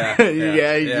there.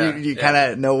 You kind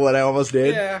of know what I almost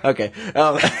did? Yeah. Okay.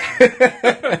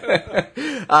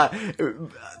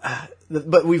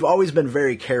 But we've always been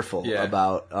very careful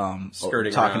about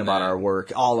skirting talking about that. Our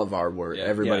work, all of our work,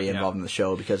 everybody involved in the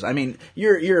show. Because I mean,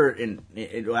 you're in.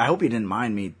 I hope you didn't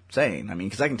mind me saying. I mean,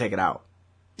 because I can take it out.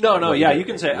 No, you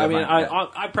can say. I mean,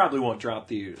 I probably won't drop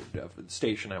the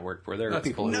station I work for. There are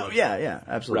people who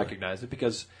absolutely recognize it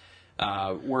because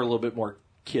we're a little bit more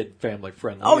kid family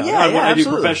friendly. Oh I do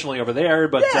absolutely. Professionally over there,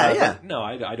 but but no,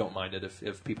 I don't mind it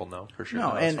if people know for sure.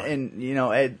 No,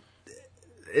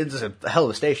 it's a hell of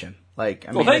a station. Like,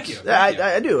 I mean, thank you.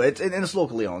 I do. It's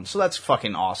locally owned, so that's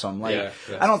fucking awesome. Like,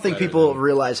 I don't think people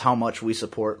realize how much we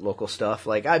support local stuff.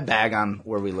 Like, I bag on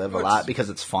where we live a lot because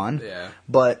it's fun. Yeah.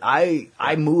 But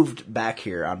I moved back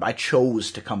here. I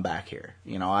chose to come back here.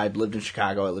 I lived in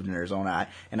Chicago. I lived in Arizona,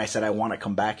 and I said I want to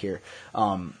come back here.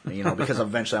 Because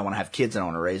eventually I want to have kids and I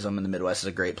want to raise them. And the Midwest is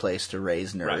a great place to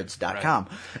raise nerds.com.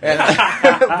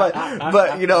 Right.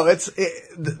 But it's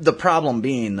the problem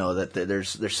being though that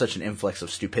there's such an influx of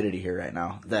stupidity here right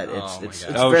now that it's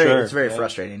very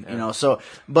frustrating, so,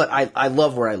 but I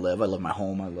love where I live. I love my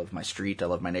home. I love my street. I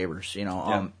love my neighbors,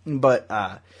 but,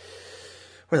 where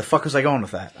the fuck was I going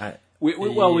with that? We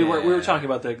were talking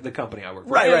about the company I work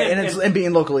for. Right. And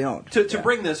being locally owned. To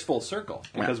bring this full circle,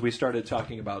 because we started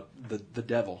talking about the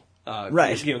devil.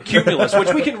 Right. Cumulus,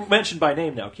 which we can mention by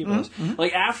name now, Cumulus. Mm-hmm.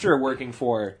 Like, after working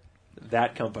for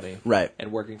that company, right,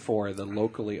 and working for the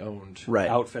locally owned right.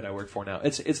 outfit I work for now,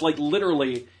 it's like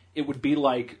literally, it would be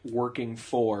like working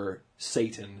for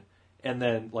Satan, and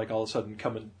then like all of a sudden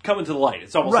coming to the light.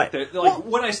 It's almost right. like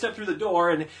when I step through the door,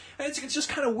 and it's just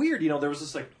kind of weird. There was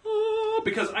this like,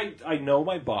 because I know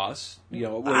my boss. I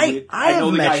know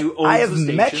the guy who owns the station. I have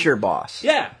met your boss.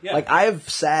 Yeah. Like, I've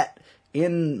sat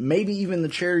in maybe even the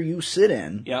chair you sit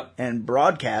in, and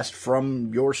broadcast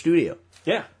from your studio.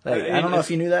 Yeah. Like, I don't know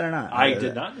if you knew that or not. I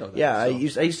did not know that. Yeah,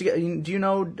 so. I used to get. Do you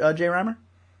know Jay Reimer?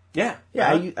 Yeah.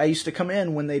 Yeah, I used to come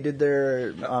in when they did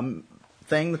their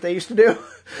thing that they used to do.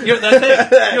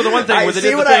 That thing. The one thing where they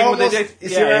did the thing where they did. You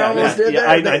see what I almost did there?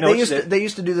 I know they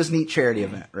used to do this neat charity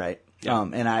event, right? Yeah.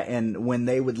 And when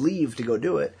they would leave to go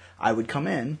do it, I would come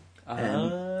in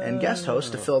and guest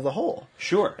host to fill the hole.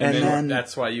 Sure. And then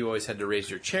that's why you always had to raise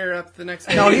your chair up the next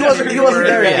day. No, he wasn't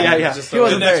there yet. Yeah. He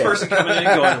wasn't the next person coming in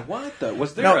going, what the?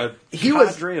 Was there a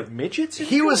cadre of midgets in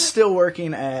He here? was still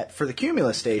working for the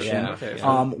Cumulus station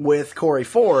with Corey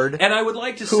Ford. And I would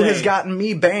like to say... who has gotten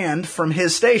me banned from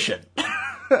his station.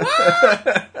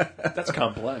 That's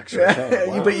complex. Right there.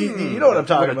 Wow. But you know what I'm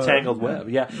talking What about. a tangled web.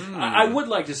 Yeah, I would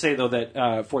like to say though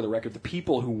that for the record, the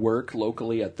people who work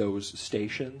locally at those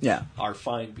stations, are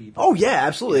fine people. Oh yeah,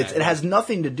 absolutely. It has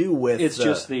nothing to do with. It's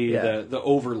just the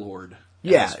overlord.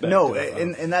 Yeah, no,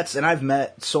 and I've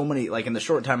met so many, like in the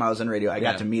short time I was in radio, I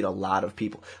got to meet a lot of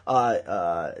people.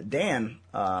 Dan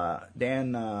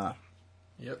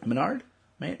Maynard?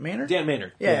 Dan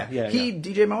Maynard. Yeah. He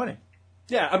DJ'd my wedding.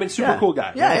 Yeah, I mean, super cool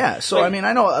guy. Yeah. So, I mean,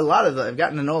 I know a lot of I've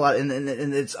gotten to know a lot, and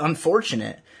it's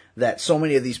unfortunate that so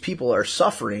many of these people are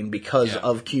suffering because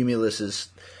of Cumulus's,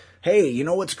 hey, you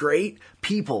know what's great?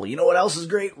 People. You know what else is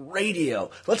great? Radio.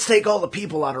 Let's take all the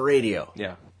people out of radio.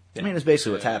 Yeah. I mean, it's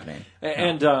basically what's happening.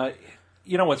 And,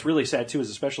 you know, what's really sad, too, is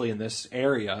especially in this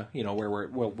area, you know, where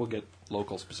we'll get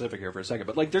local specific here for a second,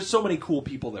 but, like, there's so many cool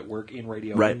people that work in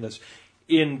radio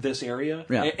in this area.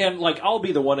 Yeah. And, like, I'll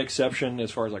be the one exception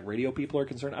as far as, like, radio people are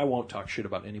concerned. I won't talk shit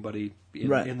about anybody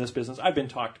in this business. I've been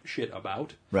talked shit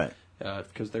about. Right.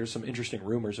 Because there's some interesting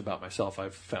rumors about myself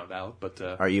I've found out. But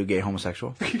are you gay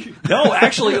homosexual? No,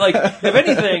 actually, like, if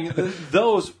anything,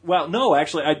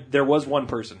 there was one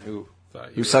person who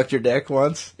sucked your dick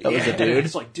once? That was a dude?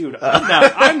 It's like, dude,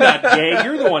 I'm not gay.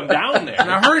 You're the one down there.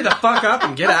 Now hurry the fuck up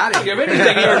and get out of here. If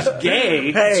anything here's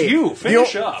gay, it's you.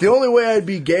 Finish up. The only way I'd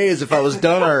be gay is if I was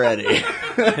done already.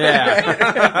 Yeah.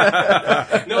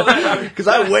 Because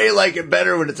I way like it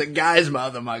better when it's a guy's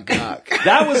mouth on my cock.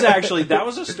 That was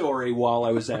a story while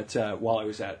I was at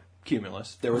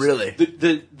Cumulus. There was really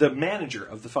the manager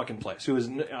of the fucking place, who is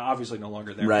obviously no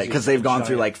longer there, right? Because they've gone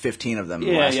through like 15 of them.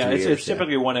 It's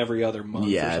typically one every other month.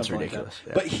 Yeah, or it's something ridiculous.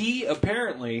 Like that. But he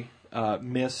apparently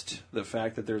missed the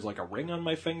fact that there's like a ring on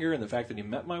my finger, and the fact that he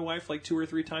met my wife like 2 or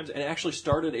 3 times, and actually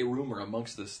started a rumor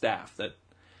amongst the staff that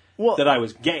I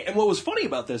was gay. And what was funny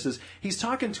about this is he's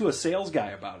talking to a sales guy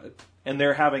about it. And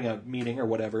they're having a meeting or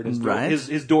whatever. And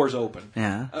his door's open.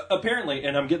 Yeah. Apparently,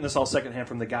 and I'm getting this all secondhand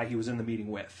from the guy he was in the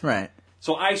meeting with. Right.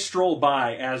 So I stroll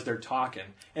by as they're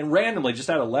talking, and randomly, just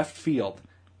out of left field,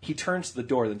 he turns to the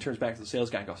door, then turns back to the sales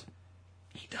guy and goes,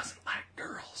 "He doesn't like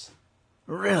girls."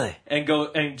 Really? And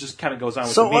just kind of goes on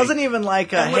with so the it wasn't even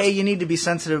like, hey, you need to be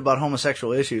sensitive about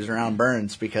homosexual issues around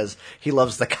Burns because he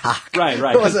loves the cock. Right.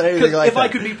 It wasn't anything like if that. I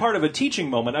could be part of a teaching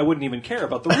moment, I wouldn't even care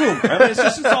about the rumor. I mean,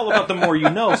 it's all about the more you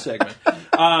know segment.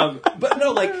 But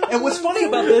no, like, and what's funny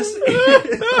about this...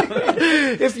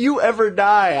 if you ever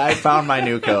die, I found my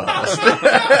new co-host.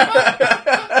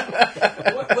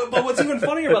 But what's even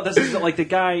funnier about this is that, like,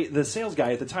 the sales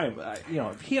guy at the time,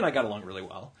 he and I got along really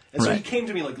well. And so he came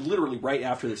to me, like, literally right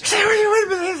after this.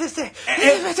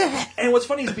 And what's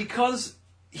funny is because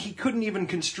he couldn't even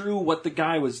construe what the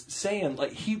guy was saying,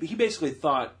 like, he basically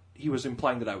thought he was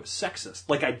implying that I was sexist.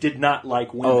 Like, I did not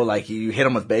like women. Oh, like you hit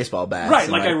him with baseball bats. Right,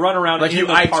 like I run around like in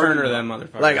the I party. Turner them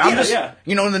motherfucker. Like, I'm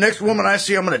the next woman I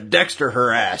see, I'm going to Dexter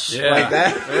her ass. Yeah. Like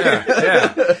that?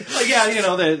 Yeah.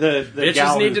 Like, the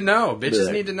bitches need to know.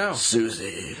 Bitches need to know.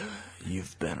 Susie,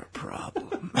 you've been a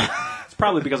problem. It's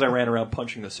probably because I ran around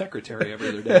punching the secretary every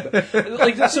other day. But,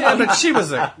 like, but she was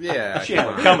she had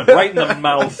it coming right in the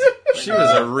mouth. She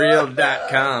was a real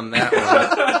 .com, that one.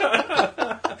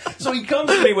 So he comes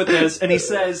to me with this, and he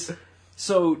says,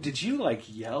 "So, did you, like,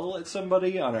 yell at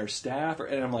somebody on our staff?"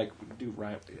 And I'm like, "Dude,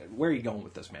 Ryan, where are you going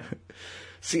with this, man?"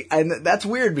 See, and that's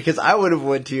weird because I would have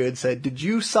went to you and said, "Did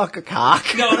you suck a cock?"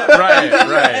 No. Right.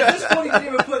 At this point,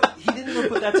 he didn't even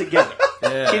put that together.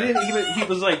 Yeah. He didn't. He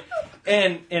was like,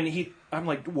 and he. I'm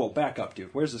like, "Whoa, back up, dude.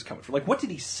 Where's this coming from? Like, what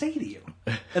did he say to you?"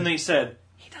 And then he said,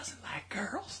 "He doesn't like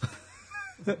girls."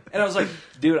 And I was like,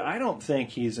 dude, I don't think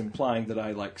he's implying that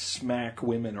I, like, smack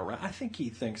women around. I think he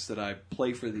thinks that I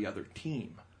play for the other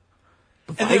team.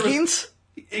 The Vikings?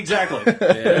 Exactly.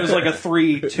 Yeah. It was like a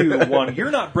 3-2-1.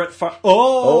 You're not Brett Favre.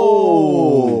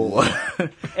 Oh!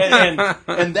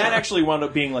 And that actually wound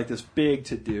up being like this big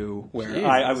to-do where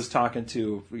I was talking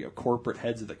to corporate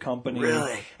heads of the company.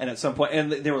 Really? And at some point,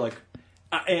 and they were like,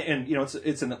 and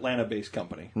it's an Atlanta-based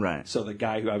company, right? So the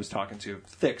guy who I was talking to,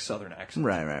 thick Southern accent,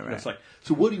 right. And it's like,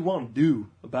 so what do you want to do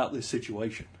about this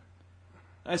situation?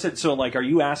 I said, so like, are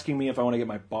you asking me if I want to get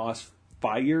my boss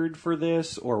fired for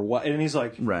this or what? And he's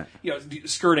like, right,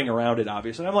 skirting around it,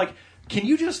 obviously. And I'm like, can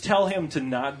you just tell him to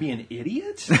not be an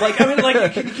idiot? Like, I mean,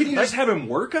 like, can you just have him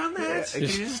work on that? Can you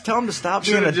just tell him to stop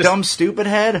being a dumb, stupid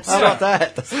head? How about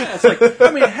that? Yeah, it's like,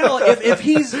 I mean, hell, if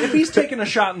he's taking a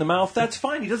shot in the mouth, that's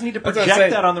fine. He doesn't need to project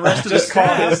that on the rest of the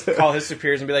staff. Call his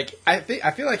superiors and be like, I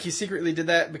feel like he secretly did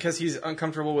that because he's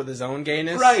uncomfortable with his own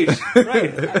gayness. Right.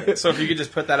 So if you could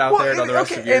just put that out there to the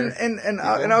rest of your and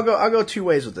I'll go 2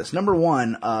 ways with this. Number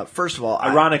one, first of all,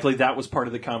 ironically, that was part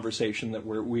of the conversation that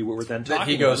we were then talking. That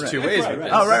he goes about. 2 ways. Facebook.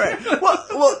 Right. Oh, right.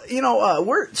 Well, you know,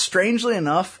 we're strangely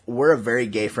enough, we're a very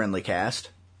gay friendly cast.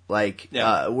 Like,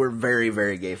 we're very,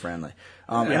 very gay friendly.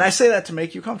 And I say that to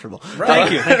make you comfortable.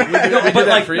 Thank you. We do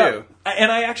that for you.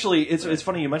 And I actually, it's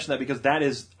funny you mentioned that because that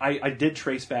is, I did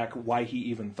trace back why he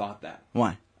even thought that.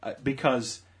 Why?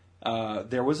 Because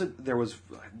there was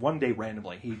one day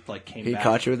randomly he like came He back.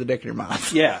 caught you with a dick in your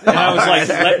mouth. Yeah, and I was like,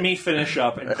 let me finish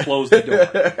up and close the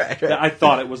door. I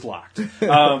thought it was locked.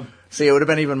 See, it would have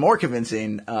been even more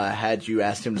convincing had you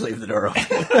asked him to leave the door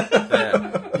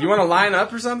open. You want to line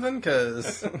up or something?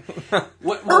 Because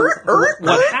What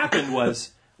happened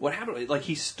was, like,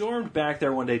 he stormed back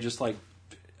there one day just like,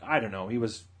 I don't know,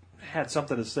 had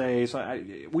something to say, so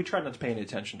we tried not to pay any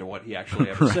attention to what he actually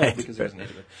ever said because he wasn't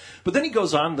into it. But then he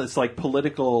goes on this like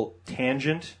political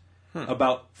tangent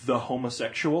about the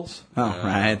homosexuals. Oh,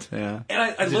 right, yeah. And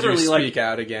I did literally you like speak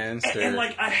out against? and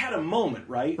like I had a moment,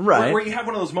 right? Right. Where you have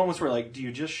one of those moments where like, do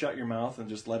you just shut your mouth and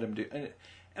just let him do?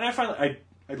 And I finally,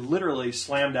 I literally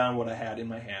slammed down what I had in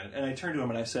my hand, and I turned to him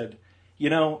and I said, you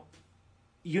know,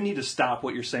 you need to stop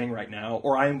what you're saying right now,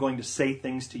 or I am going to say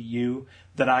things to you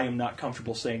that I am not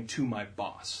comfortable saying to my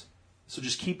boss. So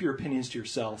just keep your opinions to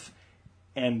yourself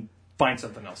and find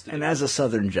something else to do. And as a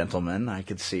Southern gentleman, I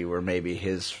could see where maybe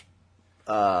his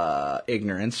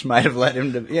ignorance might have led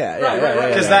him to... Yeah, Right.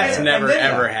 Because Yeah. that's And never, then-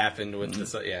 ever happened with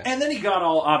this. Yeah. And then he got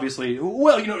all obviously,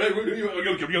 well, you know,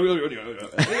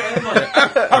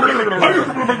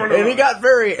 And he got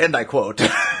very, and I quote...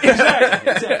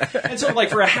 Exactly. And so, like,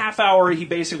 for a half hour, he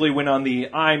basically went on the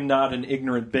 "I'm not an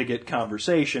ignorant bigot"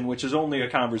 conversation, which is only a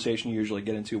conversation you usually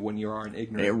get into when you are an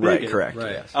ignorant bigot. Right, correct.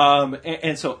 Right. Yes.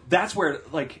 And so that's where,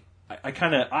 like,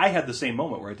 I had the same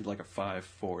moment where I did like a 5,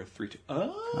 4, 3, 2.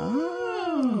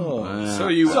 So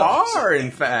you are,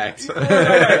 in fact.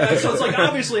 Right. So it's like,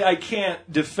 obviously, I can't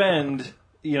defend,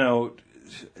 you know,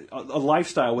 a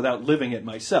lifestyle without living it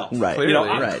myself. Right, You know,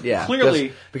 right, yeah.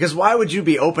 Clearly. Because why would you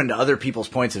be open to other people's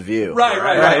points of view?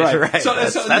 Right. So and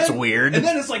that's then, weird. And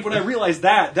then it's like when I realized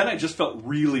that, then I just felt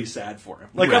really sad for him.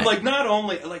 Like, I'm Right. like, not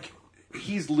only, like,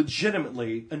 he's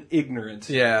legitimately an ignorant.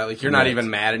 Yeah, like you're not even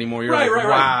mad anymore. You're Right.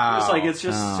 Wow. It's like, it's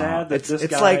just sad that this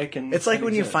it's guy like, can. It's like can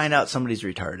when you exist. find out somebody's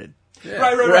retarded.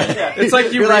 Right. Yeah. It's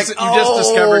like you You're like, you just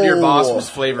discovered your boss oh, was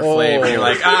Flavor Flav, and you're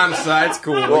like, I'm sorry, it's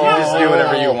cool. You just do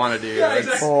whatever you want to do. Yeah, It's-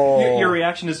 exactly. Your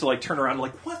reaction is to like turn around and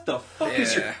like, what the fuck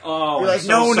is your? Yeah. Oh, You're I'm like, so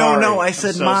no, sorry. I I'm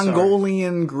said so sorry.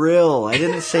 Mongolian grill. I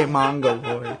didn't say Mongo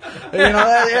boy. You know,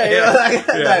 that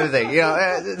type of thing. You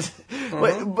know,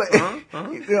 but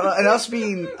you know, and us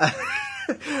being,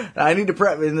 I need to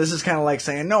prep, and this is kind of like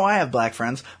saying, no, I have black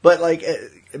friends, but like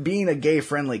being a gay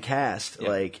friendly cast,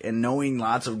 like, and knowing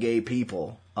lots of gay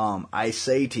people. I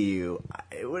say to you,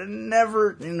 it would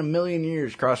never in a million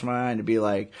years cross my mind to be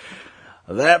like,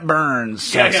 that burns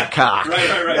sucks a cock.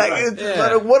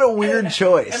 Right. What a weird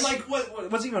choice. And like,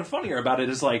 what's even funnier about it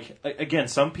is like, again,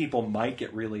 some people might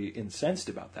get really incensed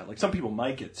about that. Like, some people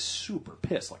might get super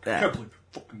pissed. Like, I can't believe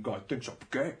the fucking guy thinks I'm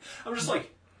gay. I'm just like,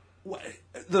 what?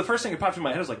 The first thing that popped in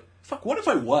my head was like, fuck, what if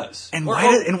I was? And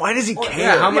why does he care?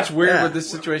 Yeah, how much weird would this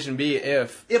situation be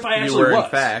if I actually you were was.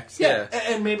 in fact? Yeah.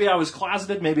 And maybe I was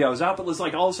closeted, maybe I was out, but it's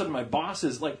like all of a sudden my boss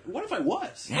is like, what if I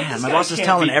was? Yeah, Like, this my guy boss is can't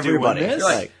telling be doing everybody. this. You're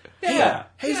like, yeah.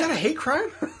 Hey, is that a hate crime?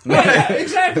 Yeah,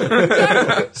 exactly.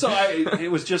 So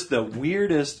it was just the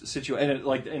weirdest situation, and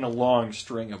like in a long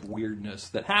string of weirdness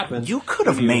that happened. you could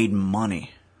have made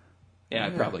money. Yeah, I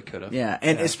probably could have. Yeah,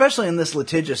 and especially in this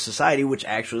litigious society, which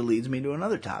actually leads me to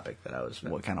another topic that I was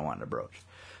kind of wanting to broach.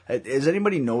 Has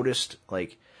anybody noticed,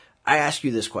 like, I ask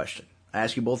you this question. I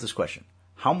ask you both this question.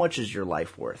 How much is your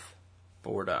life worth?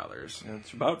 $4.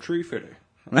 It's about tree fitting.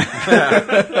 And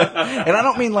I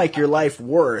don't mean like your life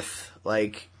worth,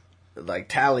 like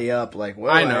tally up, like,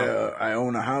 well, I know. I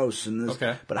own a house and this.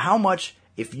 Okay. But how much,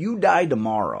 if you die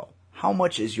tomorrow, how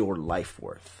much is your life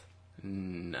worth?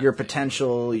 Nothing. Your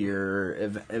potential, your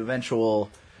eventual,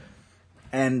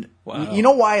 and Wow. you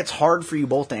know why it's hard for you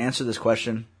both to answer this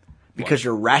question? Because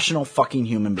you're rational fucking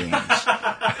human beings.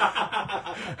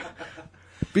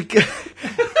 Because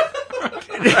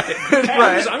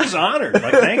I'm just honored.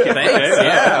 Like, thank you. Thanks.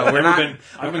 Yeah,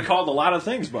 I've been called a lot of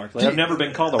things, Barkley. I've never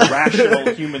been called a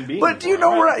rational human being. But do you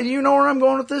before. know where I'm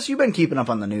going with this? You've been keeping up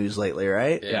on the news lately,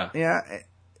 right? Yeah. Yeah.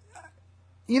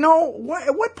 You know,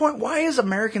 at what point, why is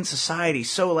American society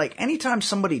so, like, anytime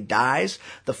somebody dies,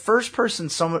 the first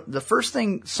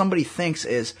thing somebody thinks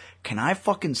is, can I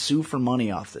fucking sue for money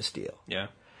off this deal? Yeah.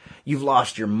 You've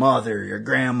lost your mother, your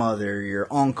grandmother, your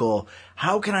uncle.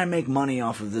 How can I make money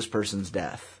off of this person's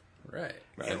death? Right.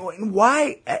 And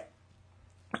why?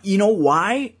 You know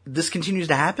why this continues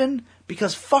to happen?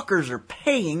 Because fuckers are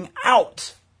paying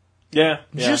out. Yeah.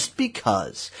 Just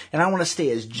because. And I want to stay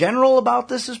as general about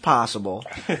this as possible,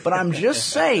 but I'm just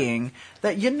saying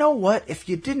that, you know what, if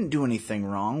you didn't do anything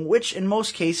wrong, which in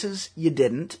most cases you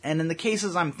didn't, and in the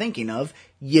cases I'm thinking of,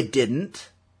 you didn't,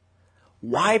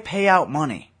 why pay out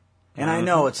money? And I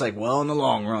know it's like, well, in the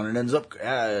long run, it ends up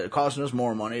costing us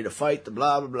more money to fight the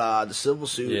blah, blah, blah, the civil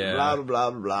suit, blah, blah,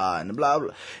 blah, blah, blah, and the blah,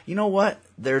 blah. You know what?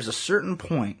 There's a certain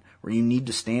point where you need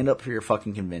to stand up for your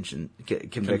fucking convictions.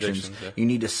 Yeah. You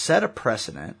need to set a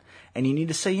precedent, and you need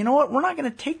to say, you know what? We're not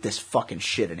going to take this fucking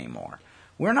shit anymore.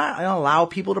 We're not going to allow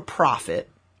people to profit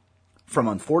from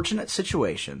unfortunate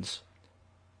situations.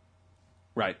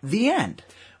 Right. The end.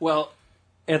 Well,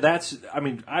 and that's, I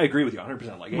mean, I agree with you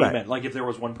 100%. Like, Right. amen. Like, if there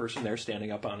was one person there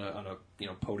standing up on a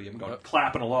podium, going,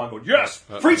 clapping along, going, yes,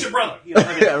 preach it, brother. You know,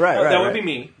 I mean, Yeah, right, that would right. be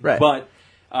me. Right. But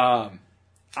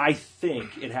I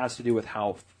think it has to do with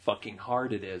how fucking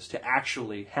hard it is to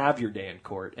actually have your day in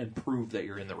court and prove that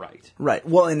you're in the right. Right.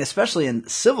 Well, and especially in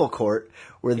civil court,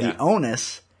 where Yeah. the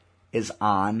onus is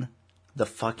on the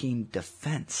fucking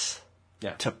defense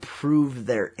Yeah. to prove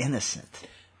they're innocent.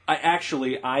 I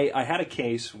had a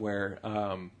case where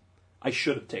I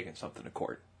should have taken something to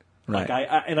court. Like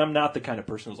Right. and I'm not the kind of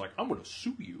person who's like, I'm going to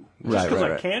sue you just Right, because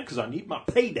right, I right. can, because I need my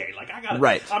payday. Like I got,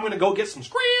 Right. I'm going to go get some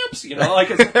scraps. You know, like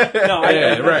it's, no,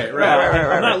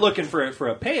 I'm not looking for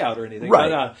a payout or anything. Right.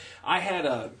 But I had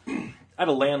a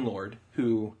landlord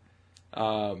who,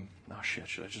 oh shit,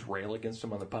 should I just rail against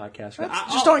him on the podcast?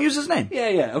 Just don't use his name.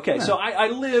 Yeah. Okay. So I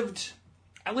lived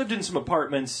in some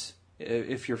apartments.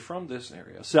 If you're from this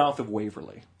area, south of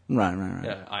Waverly. Right.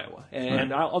 Iowa,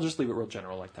 and I'll just leave it real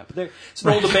general like that. But it's an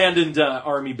old abandoned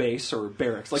army base or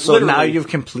barracks. Like So literally, now you've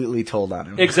completely told on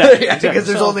him. exactly. Because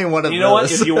there's only one of you know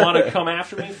those. what? If you want to come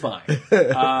after me, fine.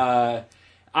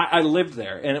 I lived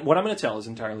there, and what I'm going to tell is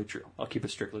entirely true. I'll keep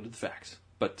it strictly to the facts.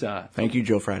 But Thank you,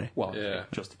 Joe Friday. well,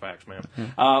 just the facts, man.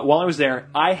 While I was there,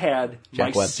 I had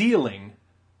Jack my Webb. ceiling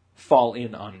fall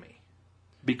in on me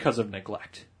because of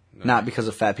neglect. Not because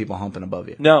of fat people humping above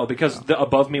you. No, because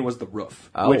above me was the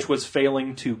roof, Oh. which was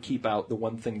failing to keep out the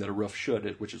one thing that a roof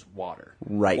should, which is water.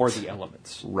 Right. Or the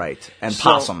elements. Right. And So-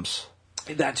 possums.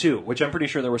 That too, which I'm pretty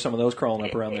sure there were some of those crawling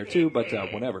up around there too, but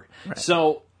whatever.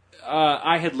 So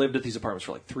I had lived at these apartments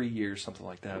for like 3 years, something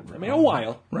like that. I mean, a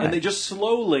while. Right. And they just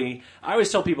slowly, I always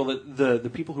tell people that the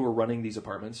people who were running these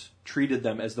apartments treated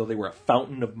them as though they were a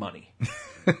fountain of money.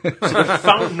 So the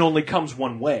fountain only comes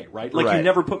one way, right? Like you Right.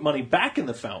 never put money back in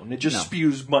the fountain. It just No.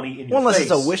 spews money in your Well, unless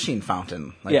face. it's a wishing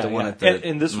fountain, like the one at the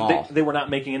and this mall. they were not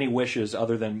making any wishes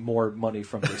other than more money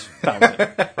from this fountain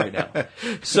right now.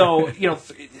 So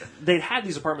they'd had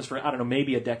these apartments for I don't know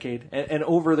maybe a decade, and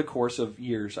over the course of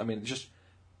years, I mean, just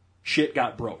shit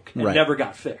got broke and Right. never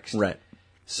got fixed. Right.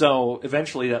 So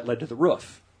eventually, that led to the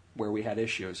roof, where we had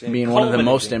issues. And Being one of the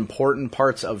most culminating- important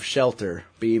parts of shelter,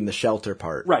 being the shelter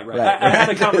part. Right. I had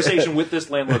a conversation with this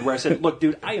landlord where I said, look,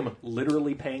 dude, I am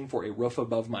literally paying for a roof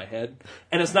above my head,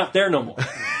 and it's not there no more.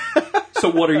 So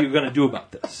what are you going to do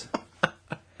about this?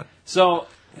 So,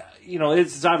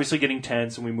 it's obviously getting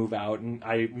tense, and we move out, and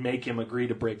I make him agree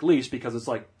to break lease because it's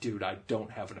like, dude, I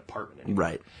don't have an apartment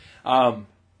anymore. Right.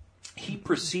 He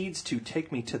proceeds to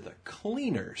take me to the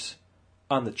cleaners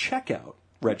on the checkout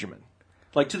regimen.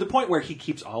 Like, to the point where he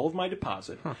keeps all of my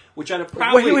deposit, which I'd have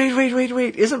probably...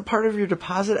 Wait. Isn't part of your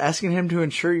deposit asking him to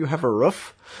ensure you have a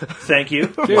roof? Thank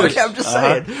you. Like, I'm just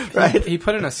saying, right? He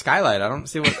put in a skylight. I don't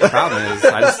see what the problem is.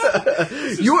 I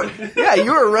just, You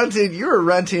were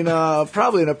renting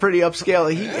probably in a pretty upscale.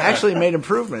 He actually made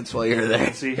improvements while you were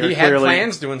there. See, here he had clearly-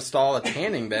 plans to install a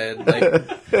tanning bed,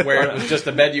 like where it was just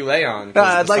a bed you lay on. 'cause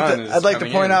I'd the sun is like to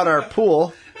coming point in. out our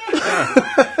pool.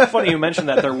 Funny you mentioned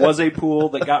that. There was a pool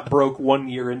that got broke 1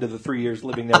 year into the 3 years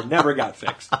living there. Never got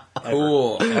fixed. Ever.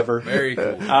 Cool, Ever. very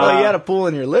cool. Well, you had a pool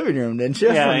in your living room, didn't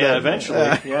you? Yeah, eventually.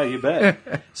 Yeah, you bet.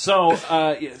 So,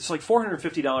 it's like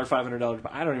 $450, $500.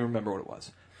 I don't even remember what it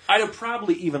was. I'd have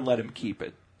probably even let him keep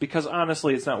it. Because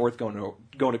honestly, it's not worth going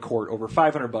to court over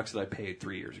 $500 that I paid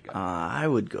 3 years ago. I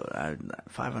would go.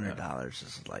 $500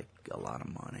 is like a lot of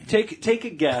money. Take a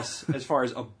guess as far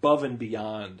as above and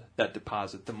beyond that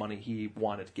deposit, the money he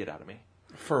wanted to get out of me.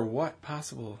 For what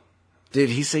possible? Did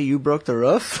he say you broke the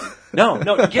roof? No,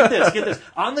 get this.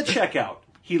 On the checkout,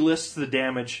 he lists the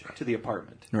damage to the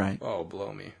apartment. Right. Oh,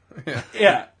 blow me.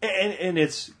 Yeah, and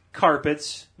it's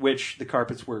carpets, which the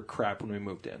carpets were crap when we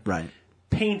moved in. Right.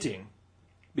 Painting,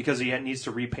 because he needs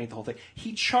to repaint the whole thing.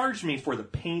 He charged me for the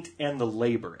paint and the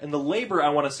labor. And the labor, I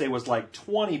want to say, was like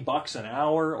 $20 an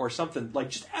hour or something,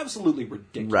 like just absolutely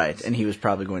ridiculous. Right. And he was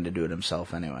probably going to do it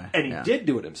himself anyway. And he did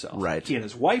do it himself. Right. He and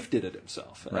his wife did it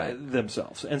themselves. Right.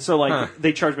 Themselves. And so,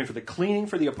 they charged me for the cleaning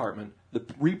for the apartment, the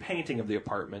repainting of the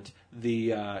apartment, the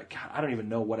God, I don't even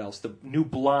know what else, the new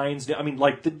blinds. I mean,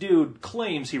 like, the dude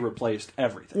claims he replaced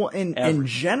everything. Well, and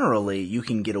generally, you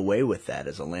can get away with that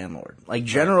as a landlord. Like,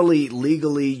 generally,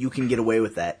 legally, you can get away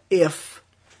with that if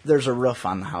there's a roof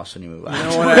on the house when you move out.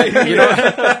 You know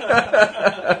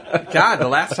what? God, the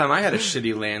last time I had a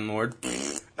shitty landlord,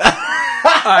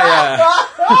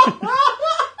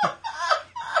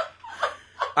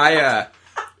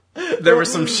 there were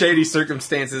some shady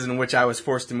circumstances in which I was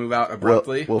forced to move out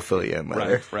abruptly. We'll fill you in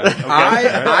later. Right.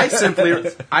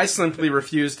 Okay. I simply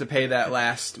refused to pay that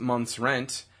last month's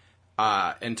rent,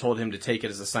 and told him to take it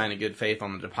as a sign of good faith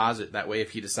on the deposit. That way,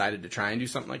 if he decided to try and do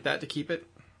something like that to keep it,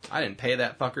 I didn't pay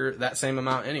that fucker that same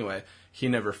amount anyway. He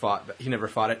never fought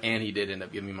it, and he did end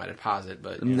up giving me my deposit.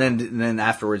 But And then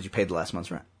afterwards, you paid the last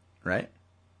month's rent, right?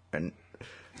 And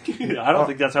I don't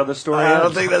think that's how this story I don't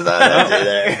ends. think that's how it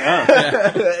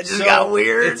is either. It just got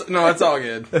weird. it's all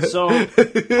good. So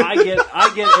I get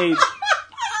a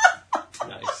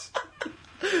nice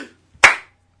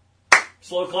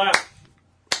slow clap.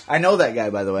 I know that guy,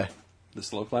 by the way. The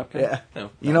slow clap guy? Yeah. No.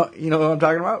 You know who I'm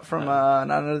talking about from Not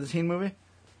Another Teen Movie?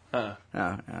 Huh.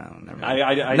 No, never mind.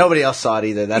 I Nobody else saw it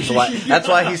either. That's why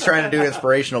he's trying to do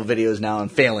inspirational videos now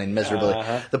and failing miserably.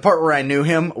 The part where I knew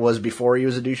him was before he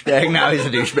was a douchebag. Now he's a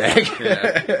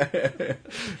douchebag.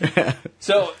 Yeah.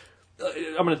 So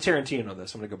I'm going to Tarantino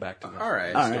this. I'm going to go back to the All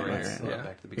right. story. All right. Yeah,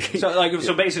 back to the beginning.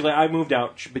 So basically, I moved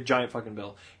out, giant fucking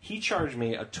bill. He charged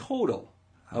me a total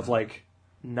of like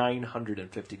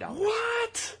 $950.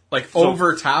 What? Like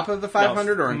over top of the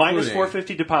 500 or minus including?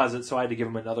 $450 deposit, so I had to give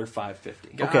him another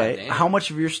 $550. God Okay, damn. how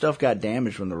much of your stuff got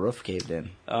damaged when the roof caved in?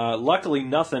 Luckily,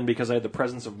 nothing, because I had the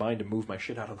presence of mind to move my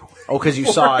shit out of the way. Oh, because you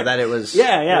saw that it was...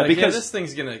 Yeah, Like, because this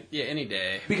thing's gonna any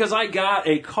day. because I got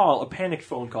a panicked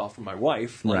phone call from my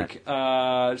wife, like,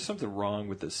 Right. there's something wrong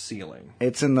with the ceiling.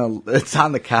 It's on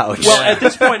the couch. Well, at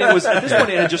this point, it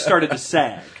had just started to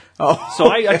sag. Oh. So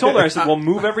I told her, I said, well,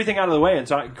 move everything out of the way and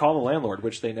call the landlord,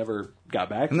 which they never got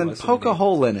back and to then us. poke a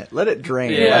hole in it. Let it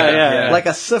drain. Yeah. Like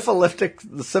a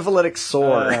syphilitic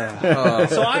sore.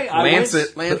 So I Lance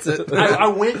went, it. I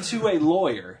went to a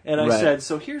lawyer and I Right. said,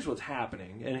 so here's what's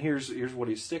happening, and here's what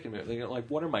he's sticking with. Like,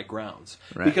 what are my grounds?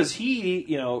 Right. Because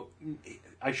he,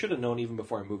 I should have known even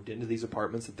before I moved into these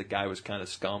apartments that the guy was kind of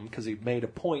scum, because he made a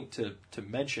point to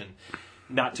mention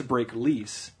not to break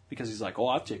lease. Because he's like,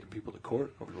 I've taken people to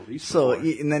court over the lease. So,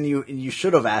 before. and then you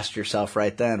should have asked yourself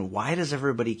right then, why does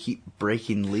everybody keep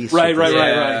breaking lease? Right. with this?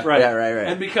 Yeah. Yeah, right.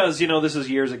 And because, this is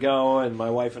years ago, and my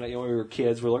wife and I, when we were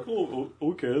kids, we were like,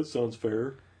 okay, that sounds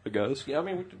fair, I guess. Yeah, I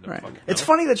mean, we didn't Right. fucking know. It's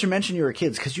funny that you mentioned you were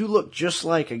kids, because you look just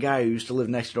like a guy who used to live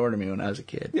next door to me when I was a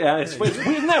kid. Yeah, isn't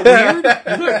that weird?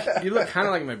 You look kind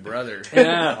of like my brother.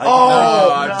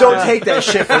 Yeah. Don't take that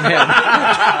shit from him.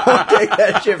 Don't take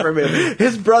that shit from him.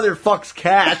 His brother fucks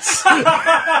cats.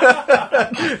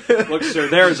 Look, sir,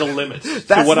 there is a limit to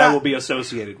That's what I not- will be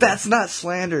associated with. That's not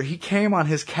slander. He came on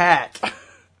his cat.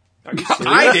 Are you serious?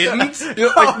 I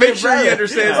didn't. Make sure he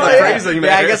understands the phrasing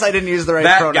there. Yeah, I guess I didn't use the right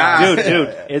That pronoun. guy.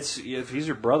 Dude, if he's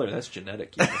your brother, that's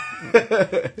genetic.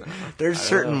 There's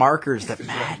certain markers that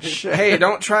match. Hey,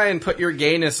 don't try and put your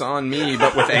gayness on me,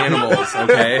 but with animals,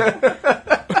 okay?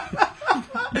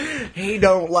 He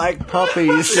don't like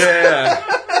puppies. Yeah.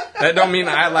 That don't mean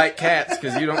I like cats,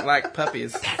 because you don't like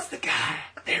puppies. That's the guy.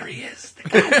 There he is. The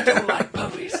guy who don't like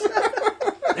puppies.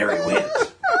 There he went.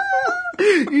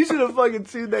 You should have fucking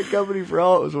sued that company for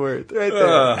all it was worth. Right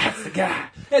there. That's the guy.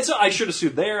 And so I should have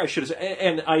sued there.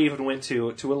 And I even went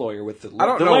to a lawyer with the I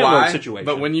don't the know landlord why, situation.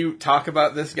 but when you talk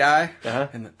about this guy, Uh-huh.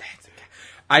 and that's the guy,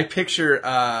 I picture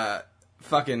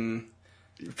fucking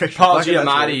Paul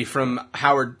Giamatti from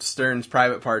Howard Stern's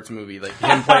Private Parts movie, like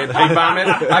him playing the Big Bomb.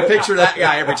 I picture that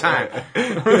guy every time.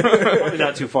 Probably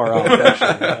not too far off,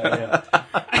 actually. Yeah.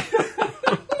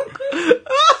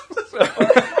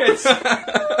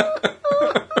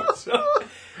 So,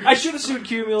 I should have sued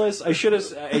Cumulus. I should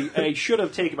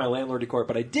have taken my landlord to court,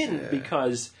 but I didn't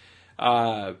because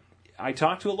I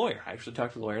talked to a lawyer. I actually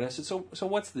talked to a lawyer, and I said, "So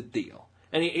what's the deal?"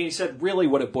 And he said, "Really,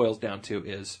 what it boils down to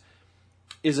is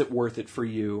it worth it for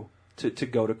you to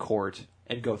go to court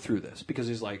and go through this?" Because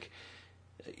he's like,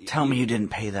 Tell me you didn't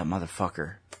pay that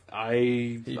motherfucker.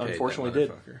 I paid unfortunately that did.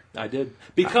 motherfucker. I did.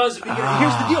 Because here's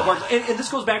the deal, Mark, and this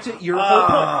goes back to your whole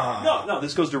point. No,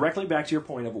 this goes directly back to your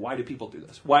point of why do people do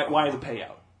this? Why the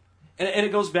payout? And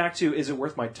it goes back to, is it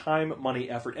worth my time, money,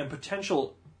 effort, and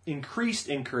potential increased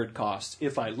incurred costs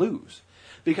if I lose?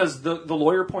 Because the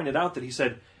lawyer pointed out that he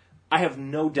said, I have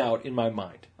no doubt in my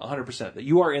mind, 100%, that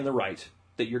you are in the right,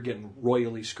 that you're getting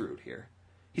royally screwed here.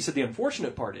 He said the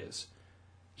unfortunate part is,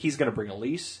 he's going to bring a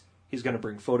lease. He's going to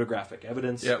bring photographic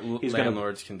evidence. Yeah, He's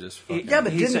landlords can just fucking... Yeah,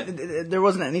 but there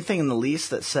wasn't anything in the lease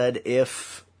that said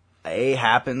if A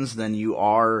happens, then you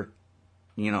are,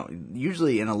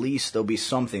 usually in a lease there'll be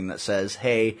something that says,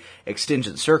 hey,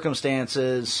 extingent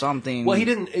circumstances, something. Well, he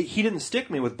didn't stick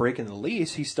me with breaking the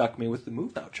lease. He stuck me with the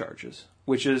move-out charges,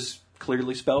 which is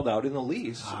clearly spelled out in the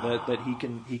lease that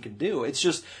he can do. It's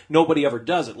just nobody ever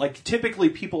does it. Like, typically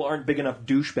people aren't big enough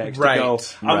douchebags to go,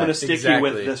 I'm going to stick you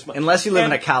with this. Unless you live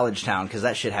in a college town, because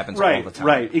that shit happens all the time.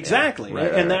 Right, exactly.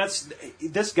 Yeah. And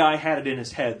this guy had it in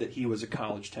his head that he was a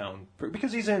college town,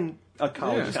 because he's in a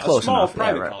college town, a small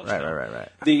private college town.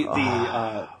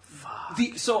 Right.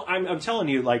 So I'm telling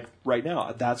you, like, right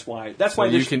now, that's why this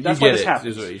happens.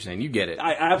 Is what you're saying. You get it.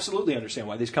 I absolutely understand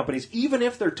why these companies, even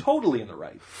if they're totally in the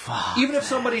right, even if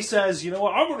somebody says, you know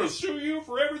what, I'm going to sue you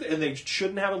for everything, and they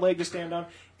shouldn't have a leg to stand on,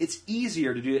 it's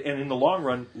easier to do it, and in the long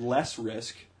run, less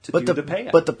risk to pay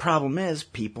it. But the problem is,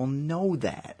 people know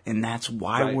that, and that's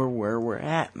why we're where we're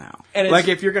at now. And like,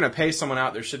 if you're going to pay someone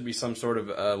out, there should be some sort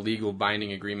of legal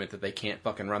binding agreement that they can't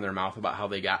fucking run their mouth about how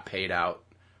they got paid out.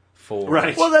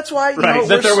 Right. Well, that's why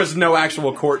that there was no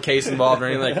actual court case involved or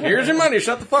anything. Like, here's your money,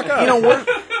 shut the fuck up.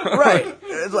 Right.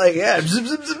 It's like, yeah,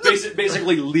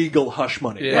 basically legal hush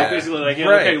money. Yeah. Basically, like,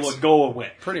 okay, look, go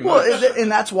away. Pretty much. Well,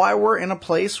 and that's why we're in a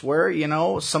place where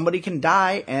somebody can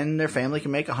die and their family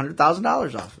can make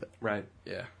 $100,000 off of it. Right.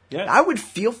 Yeah. Yeah. I would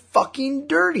feel fucking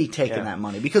dirty taking that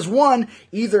money because one,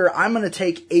 either I'm going to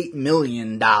take $8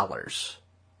 million.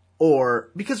 Or,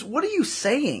 because what are you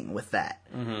saying with that?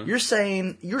 Mm-hmm. You're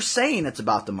saying it's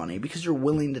about the money because you're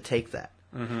willing to take that.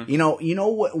 Mm-hmm. You know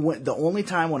what, the only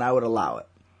time when I would allow it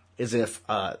is if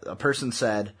a person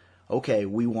said, okay,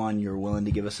 we won, you're willing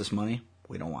to give us this money?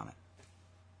 We don't want it.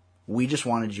 We just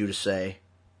wanted you to say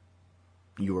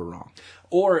you were wrong.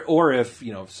 Or if,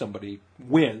 somebody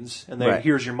wins and they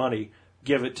here's your money,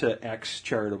 give it to X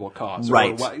charitable cause.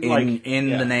 Right. In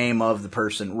the name of the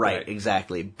person. Right.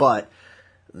 Exactly. But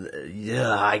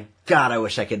I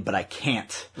wish I could, but I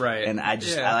can't. Right. And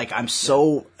I'm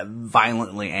so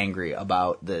violently angry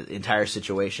about the entire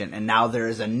situation. And now there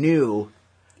is a new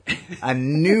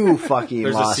fucking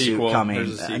lawsuit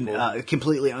coming,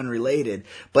 completely unrelated.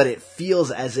 But it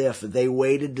feels as if they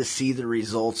waited to see the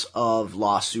results of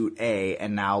lawsuit A,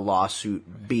 and now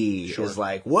lawsuit B is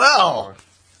like, well.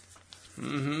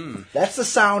 Mm-hmm. That's the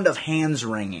sound of hands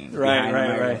ringing. Right.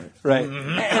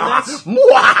 Mm-hmm. And that's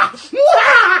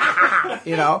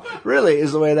really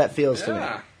is the way that feels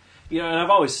to me. And I've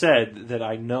always said that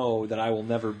I know that I will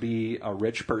never be a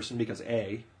rich person because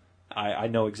A, I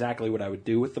know exactly what I would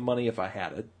do with the money if I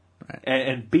had it,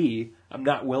 and B, I'm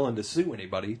not willing to sue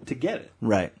anybody to get it.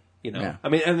 Right. I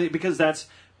mean, and because I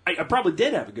probably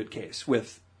did have a good case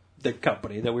with the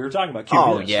company that we were talking about.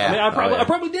 Cumulus. Oh yeah. I mean, I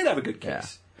probably did have a good case. Yeah.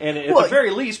 And at the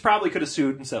very least, probably could have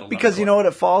sued and settled. Because you know what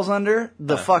it falls under?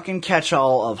 The fucking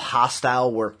catch-all of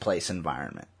hostile workplace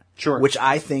environment. Sure. Which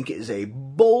I think is a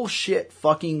bullshit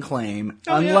fucking claim,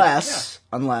 unless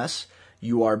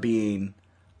you are being,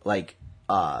 like,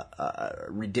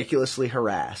 ridiculously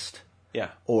harassed. Yeah.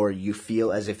 Or you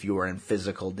feel as if you are in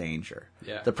physical danger.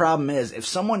 Yeah. The problem is, if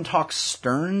someone talks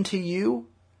stern to you,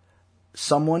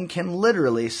 someone can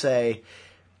literally say,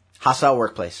 hostile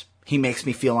workplace. He makes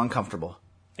me feel uncomfortable.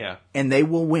 Yeah. And they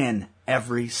will win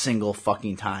every single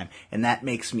fucking time. And that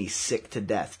makes me sick to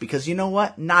death. Because you know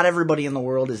what? Not everybody in the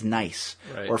world is nice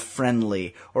or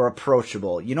friendly or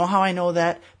approachable. You know how I know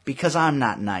that? Because I'm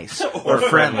not nice or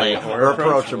friendly or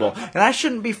approachable. And I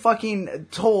shouldn't be fucking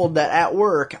told that at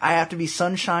work I have to be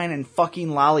sunshine and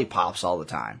fucking lollipops all the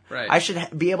time. Right. I should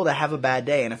be able to have a bad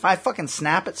day. And if I fucking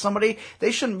snap at somebody,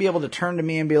 they shouldn't be able to turn to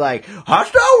me and be like,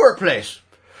 hostile workplace.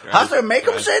 Make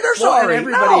them say they're sorry.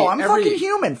 No, I'm fucking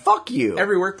human. Fuck you.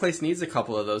 Every workplace needs a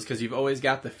couple of those because you've always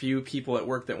got the few people at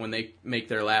work that when they make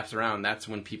their laps around, that's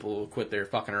when people will quit their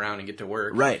fucking around and get to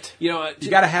work. Right. You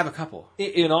got to have a couple.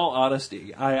 In all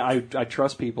honesty, I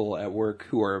trust people at work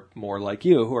who are more like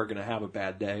you, who are going to have a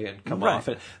bad day and come off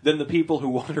it, than the people who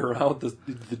wander around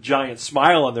with the giant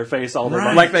smile on their face all day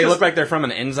long. Like they look like they're from an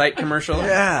Enzyte commercial.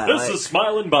 Yeah. This is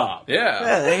Smiling Bob.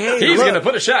 Yeah. He's going to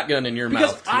put a shotgun in your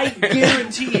mouth. Because I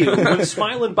guarantee you, when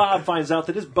Smiling Bob finds out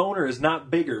that his boner is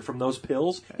not bigger from those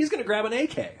pills, he's going to grab an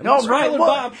AK.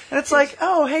 Bob. And it's like,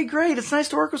 oh, hey, great. It's nice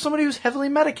to work with somebody who's heavily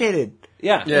medicated.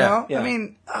 Yeah. You know? I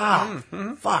mean,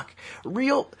 fuck.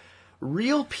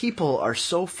 real people are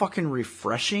so fucking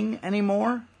refreshing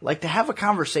anymore. Like, to have a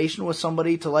conversation with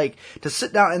somebody, to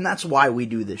sit down, and that's why we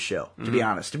do this show, to be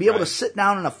honest. To be able to sit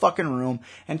down in a fucking room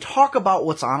and talk about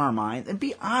what's on our mind and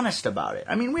be honest about it.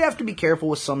 I mean, we have to be careful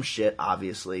with some shit,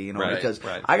 obviously, because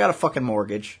I got a fucking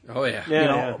mortgage. Oh,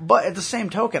 yeah. But at the same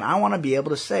token, I want to be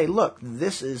able to say, look,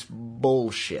 this is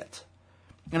bullshit.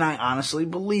 And I honestly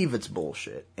believe it's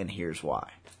bullshit, and here's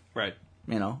why. Right.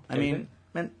 I mean...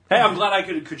 Hey, I'm glad I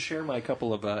could share my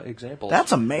couple of examples.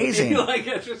 That's amazing. Like,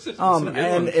 it's just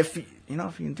and if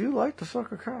you do like to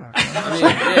suck a cock,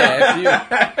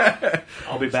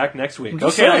 I'll be back next week.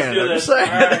 Just Okay, saying, let's do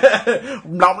this.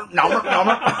 Nom, nom, nom, nom.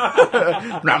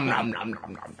 Nom, nom, nom, nom,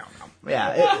 nom, nom.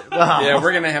 Yeah,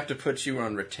 we're gonna have to put you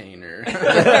on retainer.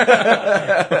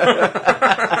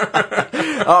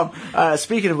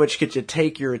 Speaking of which, could you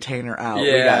take your retainer out?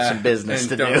 We got some business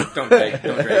to do. Don't drag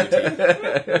your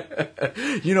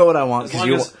teeth. You know what I want,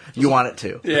 because you want it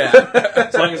too. Yeah.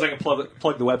 As long as I can plug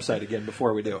the website again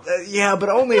before we do. Yeah, but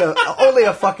only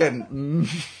a fucking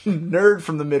nerd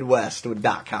from the Midwest would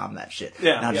 .com that shit.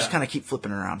 Yeah, now just kind of keep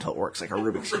flipping it around until it works like a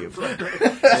Rubik's Cube.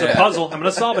 It's a puzzle. I'm going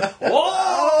to solve it.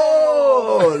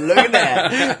 Whoa! Look at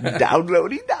that.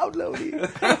 Downloading.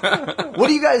 What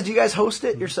do you guys host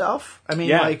it yourself? I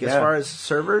mean, as far as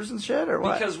servers and shit, or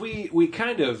what? Because we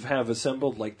kind of have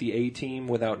assembled like the A team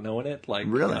without knowing it. Like,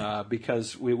 really?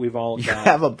 Because we've all you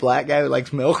have a black guy who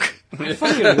likes milk. I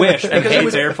fucking wish, because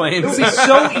hates airplanes. It would be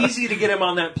so easy to get him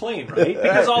on that plane, right?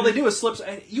 Because all they do is slip.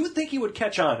 You would think he would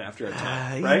catch on after a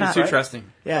time, right? He's too trusting.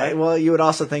 Yeah, right? Well, you would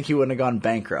also think he wouldn't have gone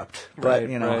bankrupt. But,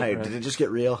 right. Did it just get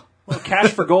real? Well,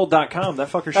 cashforgold.com, that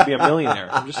fucker should be a millionaire.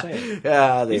 I'm just saying.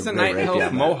 Yeah, he's a night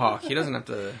elf mohawk. He doesn't have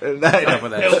to put up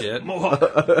with that shit.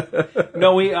 Mohawk.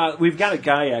 No, we've got a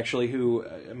guy actually who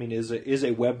is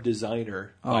a web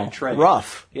designer by trade.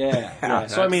 Rough. Yeah.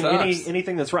 So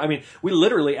anything that's right. I mean, we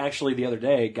literally actually the other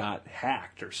day got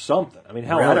hacked or something. I mean,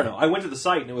 hell, really? I don't know. I went to the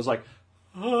site and it was like,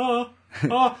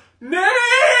 Nick!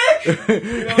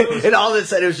 And all it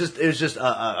said, it was just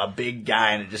a big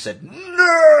guy, and it just said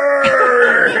nerds.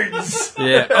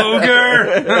 Yeah, ogre.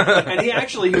 And he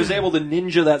was able to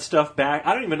ninja that stuff back.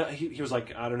 I don't even know. He was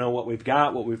like, I don't know what we've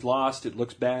got, what we've lost. It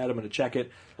looks bad. I'm going to check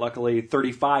it. Luckily,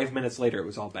 35 minutes later, it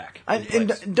was all back.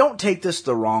 And don't take this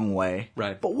the wrong way.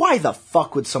 Right. But why the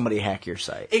fuck would somebody hack your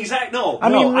site? Exactly. No. I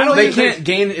mean, they can't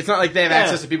gain. It's not like they have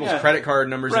access to people's credit card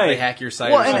numbers if they hack your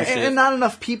site. Well, or some shit. And not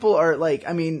enough people are like.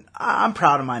 I mean, I'm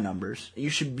proud of my numbers. You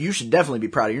should definitely be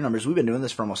proud of your numbers. We've been doing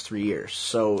this for almost 3 years,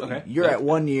 so you're at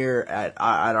 1 year at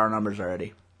our numbers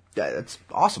already. Yeah, that's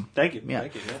awesome. Thank you. Yeah.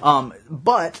 Thank you. Yeah.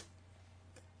 But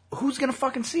who's gonna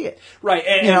fucking see it? Right.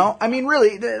 And, I mean,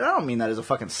 really, I don't mean that as a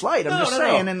fucking slight. I'm just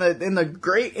saying, in the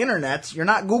great internets, you're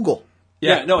not Google.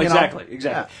 Yeah. No. Exactly. know?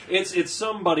 Exactly. Yeah. It's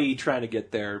somebody trying to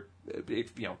get their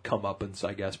comeuppance,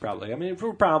 I guess. Probably. I mean,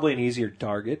 we're probably an easier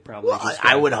target. Probably. Well,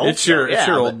 I would hope it's your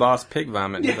old boss pig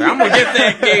vomit. I'm gonna get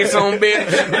that gay son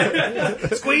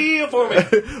bitch. Squeal for me.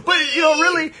 But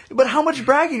really, how much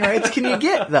bragging rights can you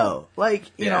get though? Like,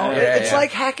 it's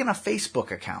like hacking a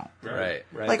Facebook account. Right.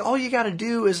 Like, all you got to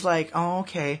do is like, oh,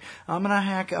 okay, I'm gonna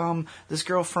hack this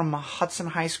girl from Hudson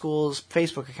High School's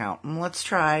Facebook account. Let's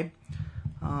try.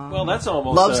 Well, that's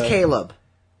almost loves Caleb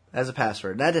as a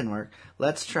password. That didn't work.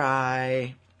 Let's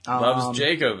try. Loves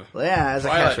Jacob. Yeah, as a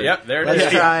Twilight. password. Yep, there it Let's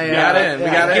is. try. We got in.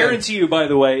 I guarantee you, by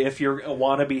the way, if you're a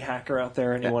wannabe hacker out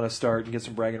there and you want to start and get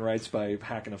some bragging rights by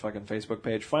hacking a fucking Facebook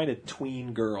page, find a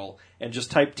tween girl and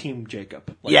just type Team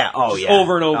Jacob. Over and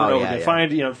over and over again. Yeah.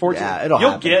 Find, 14. It'll You'll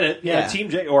happen. get it. Yeah. Team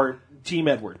J or Team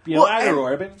Edward. Either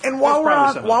or. And while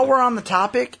we're on the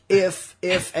topic, if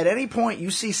at any point you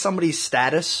see somebody's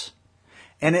status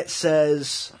and it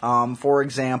says, for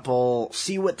example,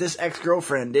 see what this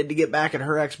ex-girlfriend did to get back at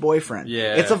her ex-boyfriend.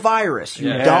 Yeah. It's a virus, you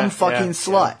dumb fucking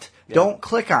slut. Yeah. Don't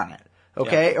click on it.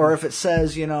 Okay? Yeah. Or if it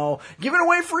says, giving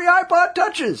away free iPod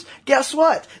touches. Guess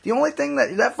what? The only thing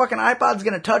that fucking iPod's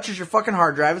going to touch is your fucking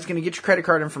hard drive. It's going to get your credit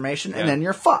card information, and then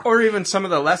you're fucked. Or even some of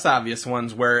the less obvious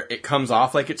ones where it comes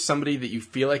off like it's somebody that you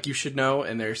feel like you should know,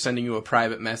 and they're sending you a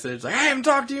private message like, I haven't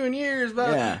talked to you in years,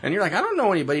 but and you're like, I don't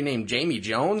know anybody named Jamie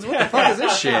Jones. What the fuck is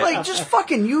this shit? Like, just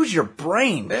fucking use your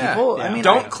brain, people. Yeah. I mean,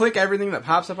 don't click everything that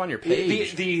pops up on your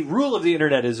page. The rule of the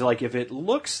internet is like, if it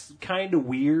looks kind of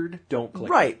weird, don't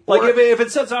click. Right. It. Like, if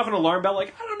it sets off an alarm bell,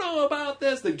 like, I don't know about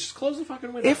this, then just close the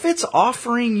fucking window. If it's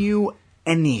offering you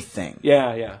anything,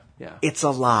 yeah, it's a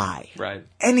lie. Right.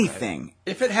 Anything. Right.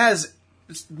 If it has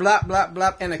blop, blop,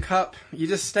 blop in a cup, you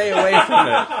just stay away from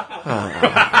it.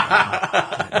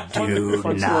 Do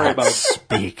not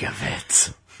speak of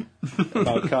it.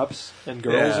 About cups and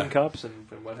girls and cups and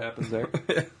what happens there.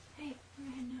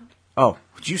 Oh,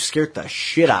 You scared the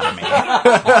shit out of me. I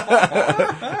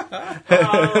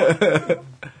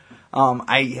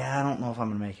don't know if I'm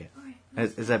gonna make it.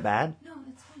 Is that bad? No,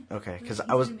 it's fine. Okay, because He's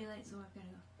I was gonna be late, so I've gotta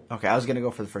go. okay. I was gonna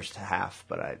go for the first half,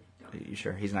 but are you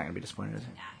sure he's not gonna be disappointed? Is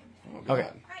he? Okay,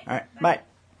 all right, bye.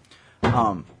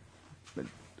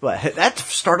 What? That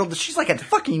startled. She's like a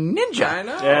fucking ninja. I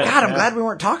know. Yeah. God, I'm glad we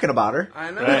weren't talking about her.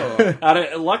 I know.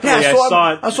 Right. Luckily, Yeah, I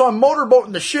saw it. So I'm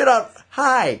motorboating the shit out.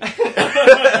 Hi.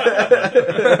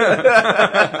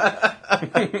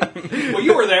 Well,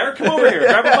 you were there. Come over here.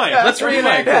 Grab a mic. Let's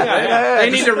reenact. They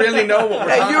need to really know what we're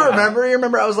Hey, talking you remember? You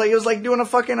remember? I was doing a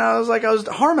fucking. I was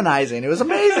harmonizing. It was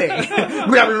amazing.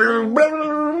 Remember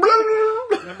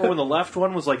when the left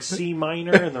one was like C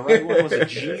minor and the right one was a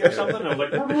G or something? I was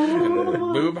like,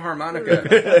 Boob harmonica.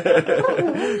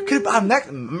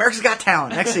 America's Got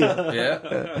Talent next season.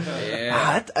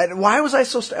 Yeah. Why was I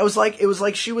so? It was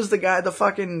like she was the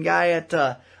fucking guy at.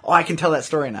 I can tell that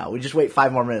story now. We just wait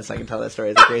 5 more minutes. I can tell that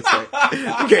story. It's a great story.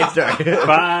 Great story.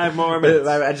 5 more minutes.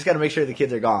 I just got to make sure the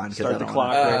kids are gone. Start the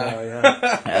clock right now.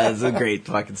 Yeah. It's a great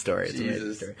fucking story. It's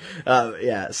Jesus. a great story.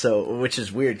 Yeah. So, which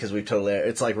is weird because we've totally.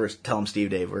 It's like we're telling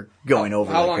Steve Dave we're going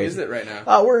over. How like long crazy. is it right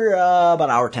now? We're about an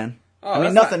hour 10. Oh, I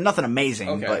mean, that's nothing amazing,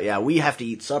 Okay. but yeah, we have to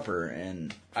eat supper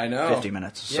in I know. 50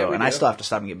 minutes. Yeah, So, we and I do. still have to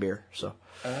stop and get beer. So,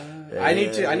 I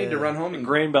need to run home and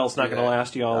Grain Bell's not going to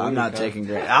last you all I'm week, not huh? taking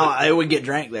grain. It would get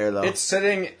drank there though. It's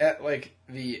sitting at like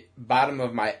the bottom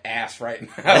of my ass right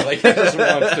now. Like it just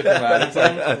wants to come out. It's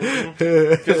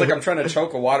like feels like I'm trying to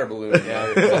choke a water balloon.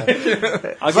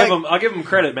 I'll give him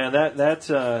credit, man. That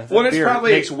Well, it's beer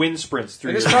probably- makes wind sprints through.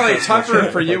 And it's your probably face. tougher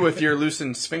for you with your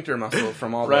loosened sphincter muscle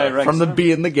from all Right, the right. from the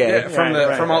B and the gay. Yeah, from Right,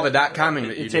 right. from all the .comming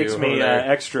that you It takes do. me over there.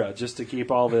 extra just to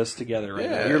keep all this together right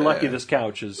now. Yeah, You're lucky yeah. this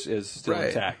couch is still Right.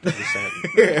 intact. I'm just saying.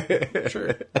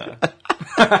 Sure.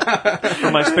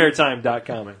 For my spare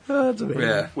time.com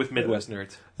Yeah. with Midwest nerds.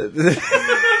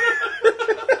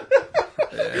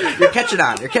 You're catching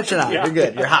on. You're catching on. Yeah. You're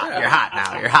good. You're hot. You're hot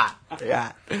now. You're hot. You're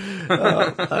hot.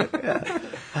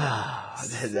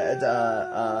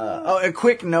 A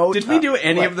quick note. Did we do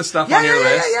any of the stuff Yeah, on your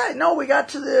list? Yeah. No, we got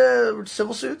to the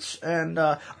civil suits, and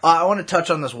I want to touch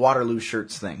on this Waterloo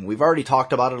shirts thing. We've already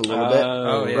talked about it a little bit.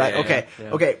 Oh, yeah, right? yeah, Okay.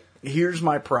 yeah. Okay. Here's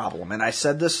my problem, and I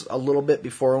said this a little bit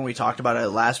before when we talked about it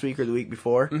last week or the week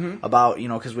before about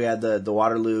because we had the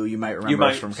Waterloo. You might remember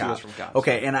us from see us Cops. from Cops.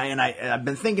 Okay, and I've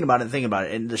been thinking about it,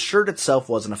 and the shirt itself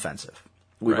wasn't offensive.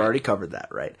 We've Right. already covered that,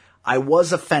 right? I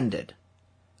was offended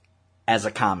as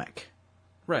a comic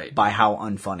Right. by how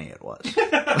unfunny it was.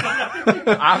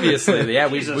 Obviously, yeah.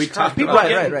 We talked People about are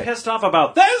getting right. pissed off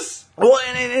about this. Well,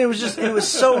 and it was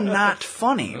so not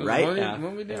funny, right?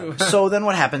 What we do? So then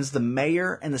what happens? The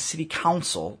mayor and the city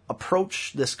council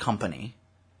approach this company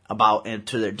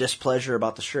to their displeasure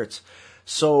about the shirts.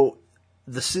 So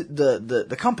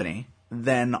the company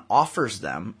then offers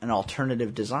them an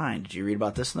alternative design. Did you read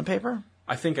about this in the paper?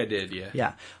 I think I did. Yeah.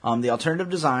 Yeah. The alternative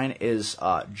design is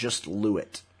just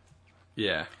Lewitt.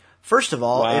 Yeah. First of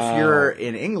all, Wow. if you're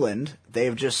in England,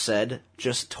 they've just said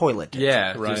just toilet it.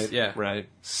 Yeah. Right. Just, yeah. Right.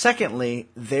 Secondly,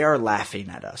 they are laughing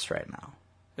at us right now.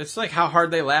 It's like how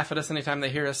hard they laugh at us anytime they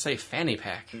hear us say fanny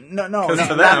pack. No, to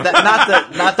them.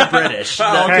 not the British.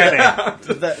 Okay.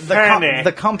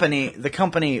 The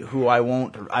company who I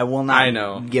will not I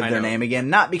know. give their name again,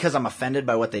 not because I'm offended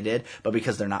by what they did, but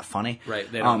because they're not funny. Right,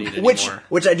 they don't need it which anymore.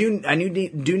 which I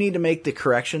do need to make the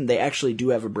correction. They actually do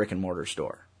have a brick and mortar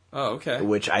store, Oh, okay.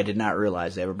 which I did not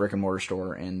realize they have a brick and mortar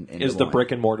store in Is Des the Moines.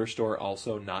 brick and mortar store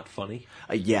also not funny?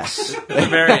 Yes. It's a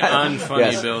very unfunny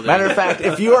Yes. building. Matter of fact,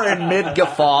 if you are in mid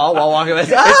guffaw while walking, it's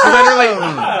yeah.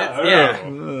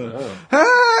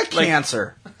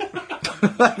 cancer.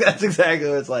 That's exactly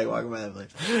what it's like walking by that place.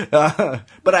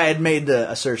 But I had made the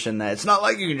assertion that it's not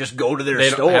like you can just go to their They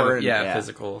don't store. have, and,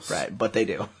 physical. Right, but they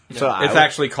do. So It's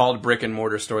actually called brick and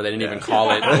mortar store. They didn't even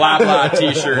call it blah blah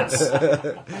t-shirts.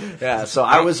 yeah. So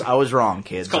I was wrong,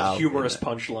 kids. It's called I'll- Humorous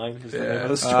Punchline. Is the name of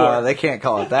the store. They can't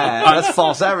call it that. That's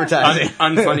false advertising.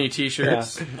 Unfunny Yeah,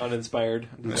 t-shirts. uninspired.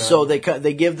 So they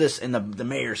give this, and the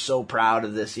mayor's so proud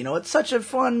of this. It's such a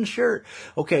fun shirt.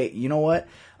 Okay, you know what?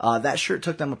 That shirt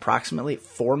took them approximately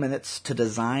 4 minutes to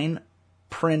design,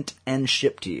 print, and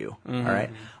ship to you. All right.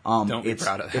 Don't be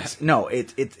proud of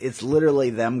that. It's literally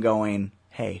them going,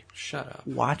 "Hey, Shut up.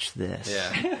 watch this.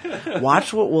 Yeah.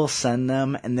 Watch what we'll send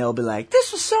them," and they'll be like,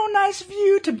 "This was so nice of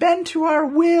you to bend to our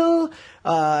will."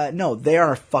 No, they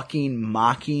are fucking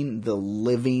mocking the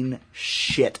living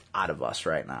shit out of us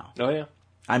right now. Oh yeah,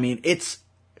 I mean, it's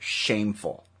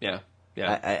shameful. yeah,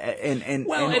 yeah. And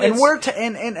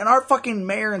our fucking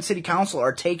mayor and city council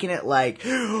are taking it like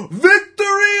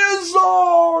victory is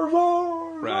ours.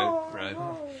 Right.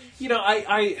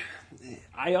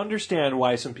 I understand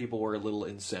why some people were a little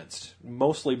incensed.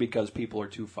 Mostly because people are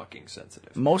too fucking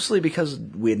sensitive. Mostly because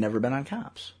we had never been on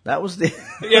Cops. That was the...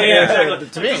 Yeah, exactly.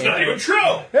 To me. It's not even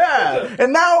true! Yeah.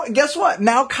 And now, guess what?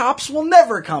 Now Cops will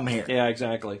never come here. Yeah,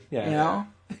 exactly. Yeah.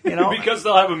 You know? Because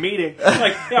they'll have a meeting.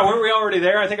 Like, yeah, weren't we already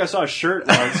there? I think I saw a shirt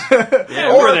once.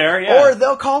 Yeah, we were there, yeah. Or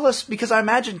they'll call us, because I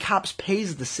imagine Cops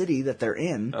pays the city that they're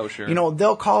in. Oh, sure. You know,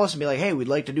 they'll call us and be like, hey, we'd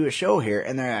like to do a show here.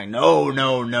 And they're like, no,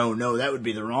 that would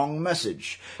be the wrong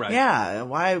message. Right. Yeah,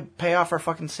 why pay off our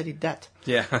fucking city debt?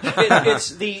 Yeah. It's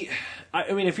the...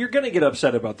 I mean, if you're going to get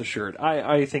upset about the shirt,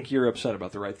 I think you're upset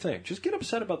about the right thing. Just get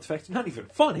upset about the fact it's not even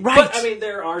funny. Right. But, I mean,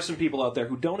 there are some people out there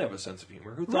who don't have a sense of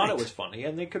humor, who thought Right. it was funny,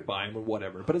 and they could buy them or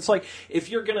whatever. But it's like, if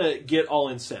you're going to get all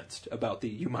incensed about the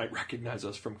you might recognize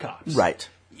us from Cops. Right.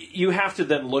 You have to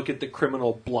then look at the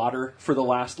criminal blotter for the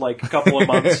last, couple of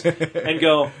months and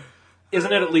go,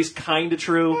 isn't it at least kind of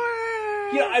true?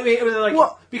 Yeah, I mean,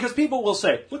 because people will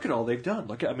say, "Look at all they've done."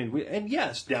 And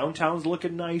yes, downtown's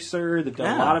looking nicer. They've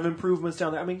done a lot of improvements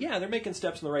down there. I mean, yeah, they're making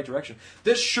steps in the right direction.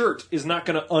 This shirt is not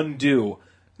going to undo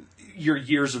your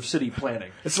years of city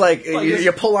planning. It's like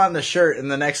you pull on the shirt, and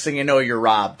the next thing you know, you're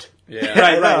robbed. Yeah.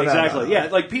 Right, exactly. No.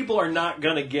 Yeah, people are not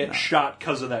going to get shot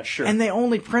because of that shirt. And they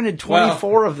only printed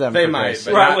 24 of them. They for might, this.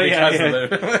 but not because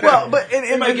of it. Well, but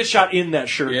they might get shot in that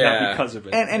shirt, not because of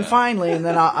it. And finally, and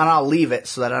then I'll leave it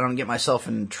so that I don't get myself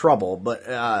in trouble.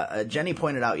 But Jenny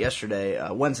pointed out yesterday,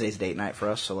 Wednesday's date night for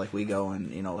us, so we go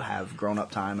and have grown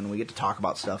up time, and we get to talk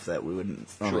about stuff that we wouldn't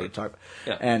normally talk about.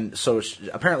 Yeah. And so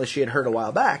apparently she had heard a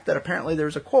while back that apparently there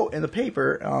was a quote in the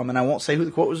paper, and I won't say who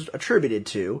the quote was attributed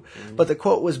to, but the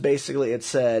quote was basically, it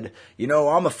said,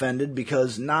 I'm offended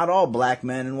because not all black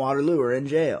men in Waterloo are in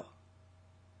jail.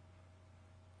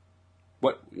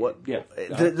 What? Yeah.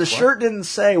 The shirt didn't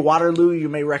say, Waterloo, you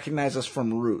may recognize us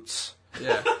from Roots.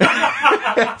 Yeah.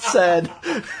 It said,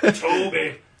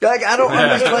 Toby. I don't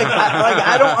understand.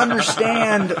 I don't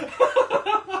understand.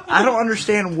 I don't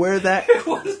understand where that.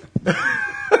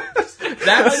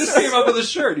 I just came up with a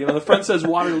shirt. The front says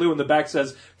Waterloo and the back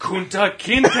says Kunta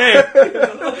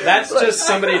Kinte. That's just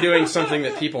somebody doing something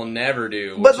that people never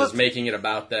do, which is making it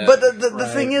about them. But the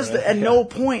thing is that at no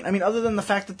point, other than the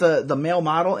fact that the male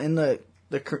model in the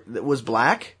was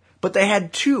black, but they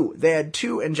had two.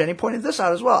 And Jenny pointed this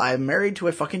out as well. I'm married to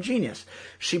a fucking genius.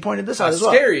 She pointed this out as well.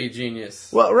 A scary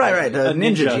genius. Well, right. The A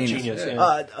ninja ninja genius.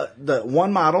 yeah. The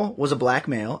one model was a black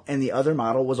male, and the other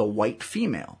model was a white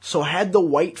female. So had the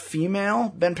white female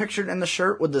been pictured in the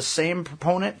shirt, would the same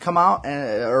proponent come out,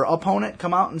 or opponent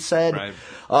come out and said, Right.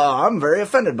 I'm very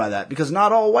offended by that, because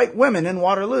not all white women in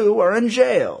Waterloo are in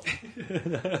jail.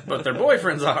 But their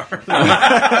boyfriends are.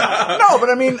 No, but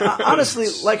honestly,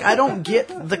 I don't get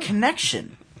the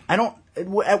connection. I don't.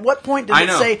 At what point did it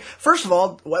say? First of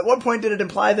all, at what point did it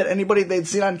imply that anybody they'd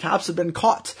seen on Cops had been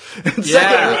caught?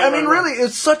 Secondly, really,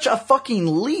 it's such a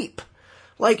fucking leap.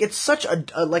 It's such a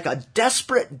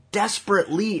desperate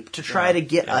leap to try to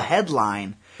get a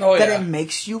headline that it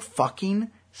makes you fucking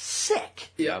sick.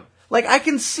 Yeah. I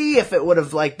can see if it would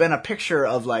have been a picture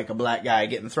of a black guy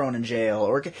getting thrown in jail,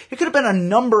 or it could have been a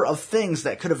number of things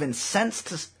that could have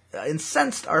incensed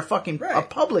our fucking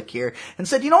public here and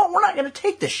said, we're not going to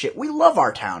take this shit. We love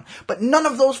our town. But none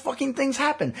of those fucking things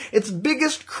happened. Its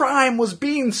biggest crime was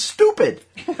being stupid.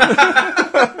 Really,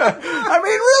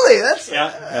 that's...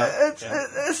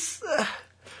 It's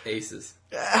Aces.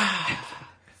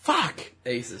 Fuck.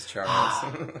 Aces,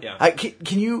 Charles. Yeah.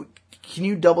 Can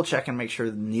you double check and make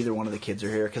sure neither one of the kids are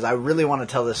here? Because I really want to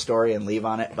tell this story and leave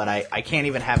on it, but I can't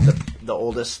even have the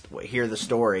oldest hear the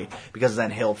story, because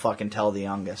then he'll fucking tell the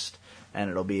youngest,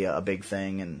 and it'll be a big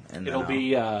thing, and It'll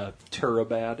be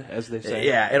Turabad, as they say.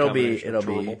 Yeah, it'll be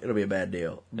a bad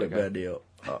deal. Bad deal.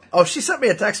 Oh, she sent me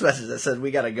a text message that said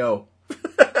we gotta go.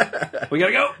 We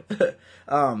gotta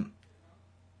go.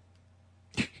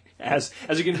 As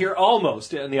you can hear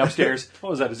almost in the upstairs. What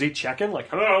was that? Is he checking?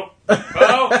 Hello?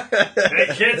 Hello?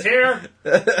 Any kids here?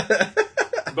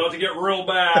 It's about to get real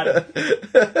bad.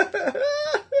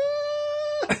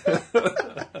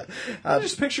 I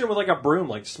just picture him with a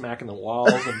broom, smacking the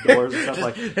walls and doors and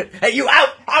stuff Hey, you out!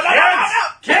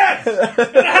 Out! Kids!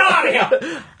 Get the hell out of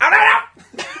here! Out!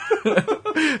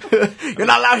 You're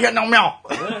not allowed here no more.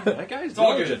 That guy's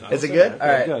all diligent. good. Is it good? All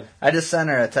right. Good. I just sent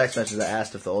her a text message that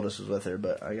asked if the oldest was with her,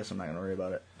 but I guess I'm not going to worry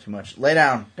about it too much. Lay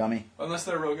down, dummy. Unless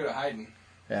they're real good at hiding.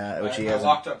 which he I hasn't.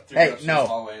 walked up through Hey, the no,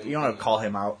 hallway and- you want to call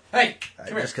him out? Hey, come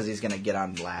here. Just because he's going to get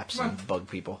on laps and bug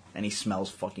people, and he smells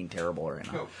fucking terrible right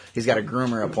now. Oh. He's got a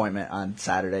groomer appointment on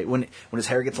Saturday. When his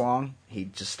hair gets long, he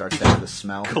just starts to have the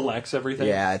smell. Collects everything.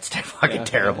 Yeah, it's fucking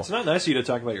terrible. It's not nice of you to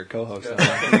talk about your co-host.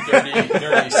 Dirty,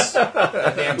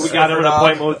 damn We got him an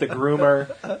appointment with the groomer.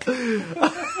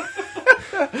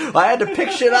 I had to pick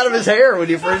shit out of his hair when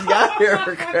he first got here,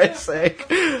 for Christ's sake.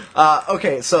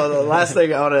 Okay, so the last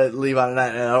thing I want to leave on tonight,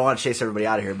 and I don't want to chase everybody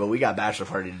out of here, but we got bachelor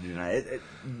party to do tonight.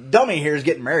 Dummy here is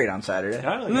getting married on Saturday.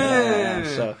 Oh, Yeah,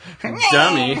 so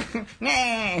Dummy.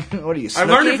 what are you? I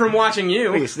learned Snooki? it from watching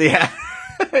you. Yeah.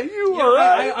 You Yeah, are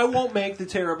right. I won't make the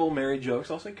terrible married jokes.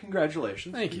 I'll say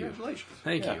congratulations. Thank you. Congratulations.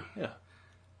 Thank Yeah, you. Yeah.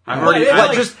 I'm already.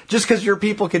 What, just because your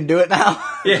people can do it now?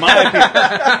 My people.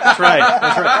 That's right.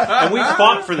 That's right. And we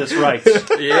fought for this right.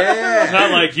 It's yeah.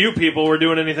 not like you people were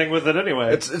doing anything with it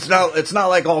anyway. It's not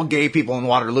like all gay people in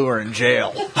Waterloo are in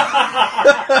jail.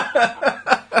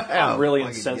 I'm really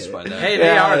incensed by that. Hey, they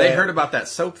Yeah, are. They yeah. heard about that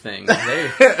soap thing.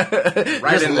 They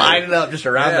right Just in line there. it up just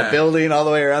around Yeah. the building, all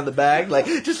the way around the back. Like,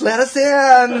 just let us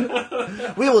in.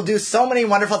 We will do so many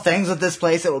wonderful things with this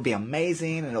place. It will be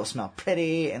amazing, and it'll smell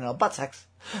pretty, and it'll butt sex.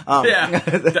 Yeah.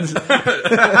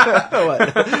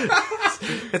 What?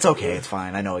 It's okay. It's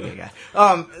fine. I know a gay guy.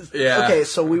 Yeah. Okay,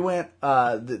 so we went.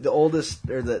 The oldest,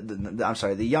 or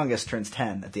the youngest turns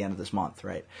 10 at the end of this month,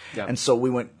 right? Yeah. And so we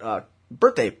went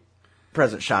birthday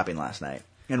present shopping last night,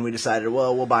 and we decided,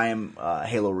 well, we'll buy him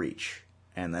Halo Reach,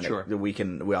 and then Sure.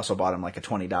 we also bought him like a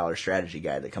 $20 strategy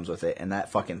guide that comes with it, and that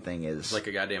fucking thing is Like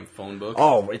a goddamn phone book.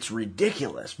 oh, it's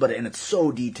ridiculous, and it's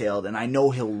so detailed, and I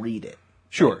know he'll read it.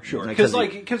 Sure. Because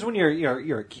Because when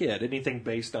you're a kid, anything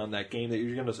based on that game that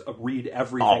you're going to read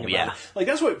everything Oh, about. yeah. It. Like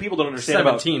that's what people don't understand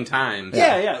about. 17 times.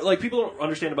 Yeah. Like people don't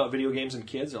understand about video games and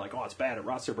kids. They're like, oh, it's bad. It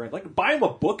rots their brain. Like buy them a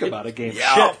book about a game.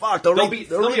 Yeah, Shit. oh, fuck, they'll They'll read be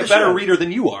the a better shit. reader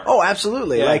than you are. Oh,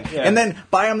 absolutely! Yeah, like, yeah. and then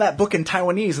buy them that book in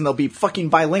Taiwanese, and they'll be fucking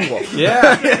bilingual.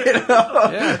 Yeah.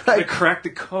 Yeah. They crack the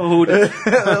code.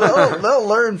 they'll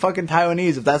learn fucking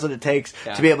Taiwanese if that's what it takes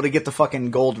Yeah. to be able to get the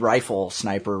fucking gold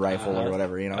sniper rifle or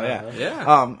whatever, you know. Yeah.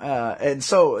 And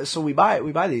so we buy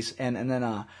these, and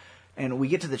then and we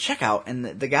get to the checkout, and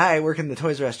the guy working the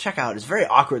Toys R Us checkout is a very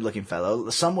awkward looking fellow.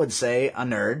 Some would say a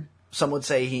nerd, some would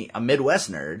say a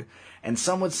Midwest nerd, and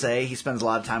some would say he spends a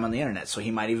lot of time on the internet, so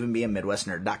he might even be a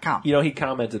MidwestNerd.com. You know, he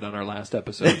commented on our last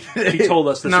episode. He told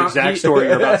us this No, exact he- story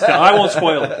you're about to tell. I won't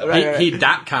spoil it. He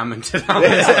dot commented on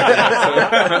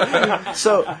it.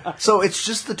 So it's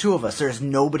just the two of us. There's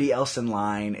nobody else in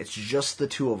line. It's just the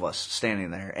two of us standing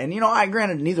there. And,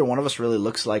 granted, neither one of us really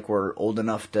looks like we're old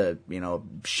enough to,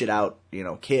 shit out,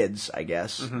 kids, I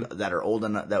guess, that are old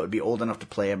enough, that would be old enough to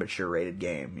play a mature rated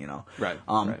game, Right.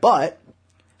 But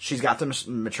she's got the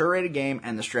mature rated game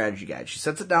and the strategy guide. She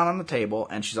sets it down on the table,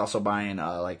 and she's also buying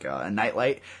a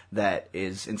nightlight that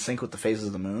is in sync with the phases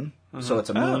of the moon. So it's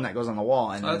a moon that goes on the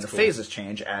wall, and then the phases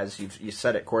change as you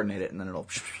set it, coordinate it, and then it'll.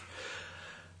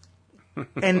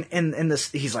 and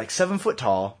this, he's like 7 foot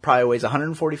tall, probably weighs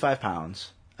 145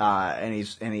 pounds. And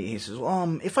he says,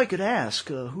 well, if I could ask,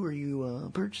 who are you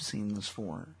purchasing this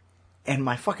for? And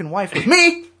my fucking wife was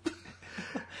me.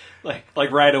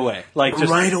 Like right away. Like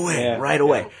just right away, yeah. right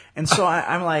away. And so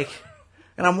I'm like,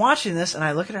 and I'm watching this, and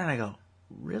I look at her and I go,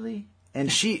 really?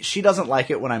 And she doesn't like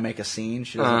it when I make a scene.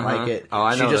 She doesn't like it. Oh,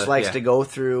 I she know just that, likes yeah. to go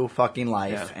through fucking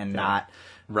life and not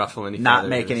Ruffle any make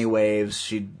feathers. any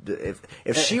waves.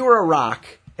 If she were a rock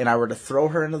and I were to throw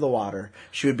her into the water,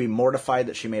 she would be mortified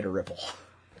that she made a ripple.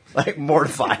 Like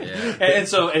mortified. And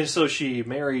so she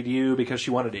married you because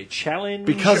she wanted a challenge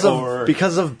Because or...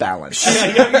 of balance. No,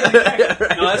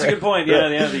 that's a good point. Yeah,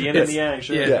 the yin and the yang.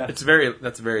 Sure. Yeah, that's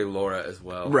very Laura as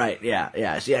well. Right, yeah,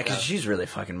 because she's really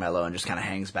fucking mellow and just kind of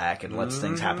hangs back and lets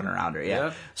things happen around her,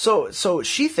 Yeah. So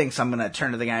she thinks I'm going to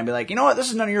turn to the guy and be like, you know what, this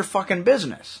is none of your fucking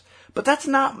business. But that's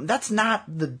not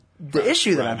the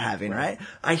issue that I'm having, right?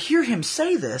 I hear him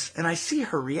say this, and I see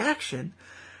her reaction,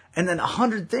 and then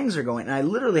 100 things are going, and I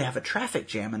literally have a traffic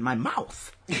jam in my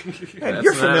mouth. And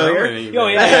you're familiar. Oh,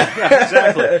 yeah,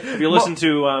 exactly. If you listen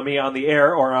to me on the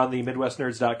air or on the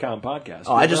MidwestNerds.com podcast.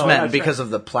 Oh, I just know meant that's because of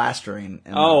the plastering.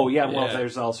 And Oh, yeah, well, Yeah.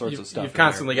 there's all sorts of stuff. You've in there.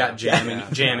 constantly got jam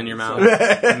in your mouth.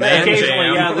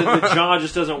 Occasionally, jam. yeah, the jaw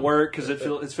just doesn't work because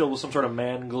it's filled with some sort of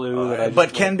man glue. That I just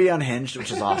but can be unhinged,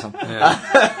 which is awesome.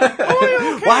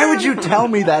 Why would you tell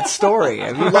me that story?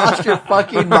 Have you lost your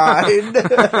fucking mind?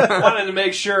 wanted to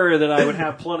make sure that I would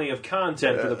have plenty of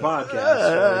content for the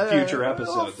podcast for future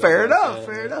episodes. Fair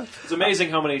enough. It's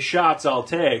amazing how many shots I'll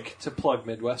take to plug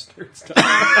Midwesterners.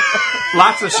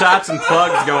 Lots of shots and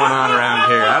plugs going on around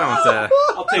here. I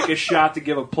don't. I'll take a shot to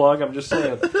give a plug. I'm just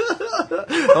saying.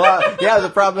 Well, yeah, the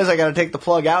problem is I got to take the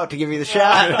plug out to give you the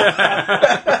shot.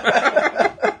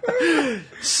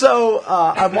 So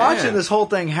I'm watching this whole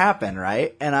thing happen,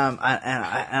 right? And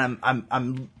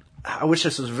I wish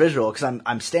this was visual because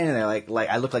I'm standing there like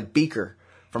I look like Beaker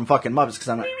from fucking Muppets because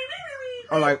I'm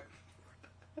like.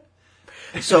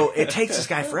 So it takes this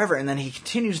guy forever, and then he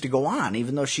continues to go on,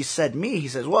 even though she said me. He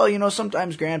says, well,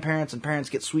 sometimes grandparents and parents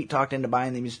get sweet-talked into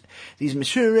buying these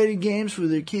mature-rated games for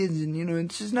their kids, and,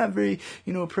 it's just not very,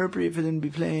 appropriate for them to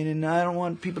be playing, and I don't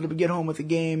want people to get home with a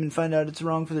game and find out it's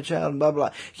wrong for the child, and blah, blah,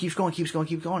 blah. Keeps going,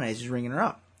 and he's just ringing her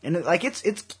up. And,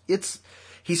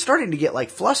 he's starting to get,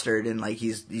 flustered, and,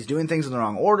 he's doing things in the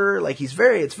wrong order. It's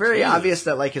very obvious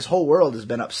that, his whole world has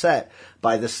been upset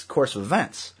by this course of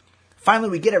events. Finally,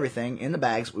 we get everything in the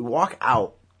bags. We walk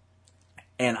out,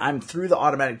 and I'm through the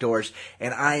automatic doors,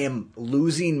 and I am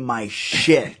losing my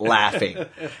shit laughing.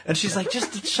 And she's like,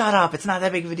 just shut up. It's not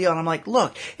that big of a deal. And I'm like,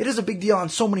 look, it is a big deal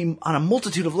on a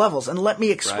multitude of levels, and let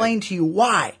me explain to you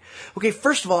why. Okay,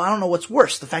 first of all, I don't know what's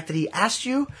worse, the fact that he asked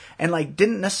you and,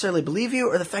 didn't necessarily believe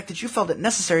you, or the fact that you felt it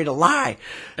necessary to lie.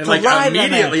 And, to lie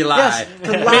immediately lie. Yes,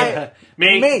 to lie.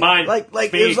 Me, mine,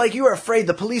 it was like you were afraid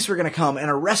the police were going to come and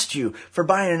arrest you for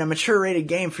buying a mature-rated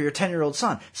game for your 10-year-old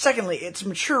son. Secondly, it's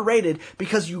mature-rated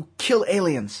because you kill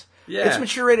aliens. Yeah. It's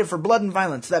mature-rated for blood and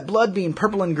violence, that blood being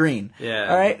purple and green.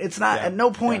 Yeah. All right? It's not, at no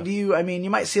point do you, you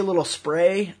might see a little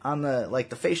spray on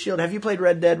the face shield. Have you played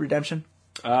Red Dead Redemption?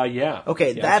 Yeah.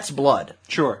 Okay, yeah. That's blood.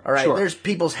 Sure. All right, sure. There's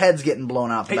people's heads getting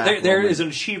blown out the back. There is an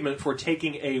achievement for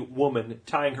taking a woman,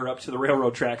 tying her up to the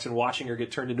railroad tracks, and watching her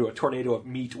get turned into a tornado of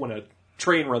meat when a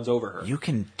train runs over her. You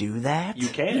can do that? You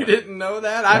can. You didn't know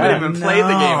that? I haven't even played the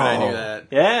game and I knew that.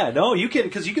 Yeah, no, you can,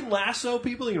 because you can lasso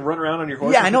people, you can run around on your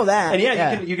horse. Yeah, I know that.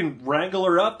 And you can wrangle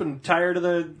her up and tie her to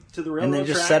the railroad and then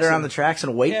just tracks set her on the tracks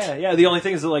and wait? Yeah, the only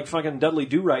thing is that, fucking Dudley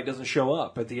Do-Right doesn't show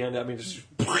up at the end. Oh,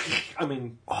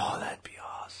 that'd be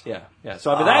awesome. Yeah.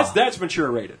 So, that's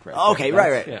mature rated, right? Okay,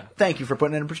 right. Yeah. Thank you for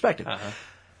putting it in perspective. Uh-huh.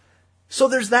 So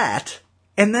there's that,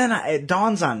 and then it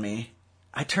dawns on me.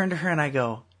 I turn to her and I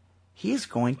go, he's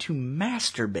going to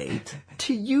masturbate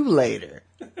to you later.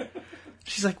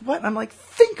 She's like, what? And I'm like,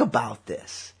 think about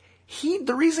this.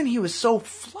 The reason he was so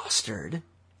flustered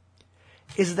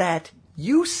is that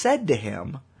you said to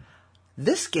him,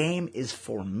 this game is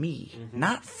for me,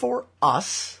 not for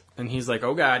us. And he's like,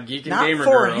 oh God, geek and Not gamer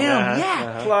for girl. him,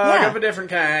 yeah. Plug Yeah. of a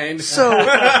different kind. So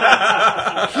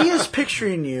he is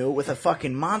picturing you with a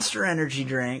fucking Monster Energy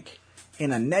drink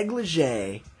in a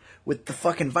negligee with the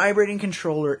fucking vibrating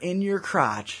controller in your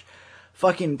crotch,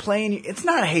 fucking playing. It's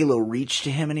not Halo Reach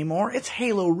to him anymore. It's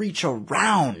Halo Reach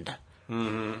around.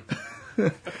 Mm-hmm.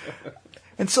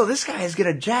 And so this guy is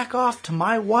going to jack off to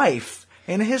my wife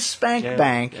in his spank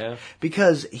bank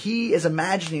because he is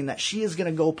imagining that she is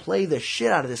going to go play the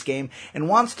shit out of this game and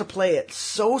wants to play it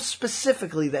so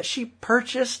specifically that she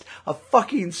purchased a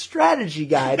fucking strategy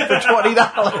guide for $20.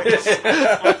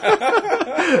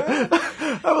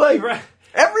 I'm like,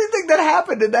 everything that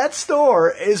happened in that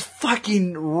store is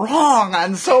fucking wrong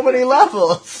on so many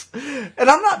levels. And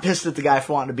I'm not pissed at the guy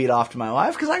for wanting to beat off to my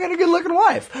wife, because I got a good-looking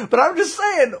wife. But I'm just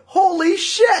saying, holy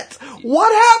shit,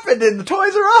 what happened in the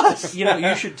Toys R Us? You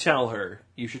should tell her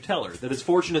that it's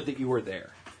fortunate that you were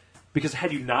there. Because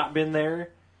had you not been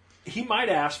there, he might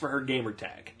ask for her gamer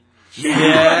tag.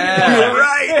 Yeah. You're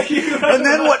right. And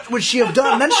then what would she have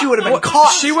done? Then she would have been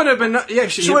caught. She would have been, yeah.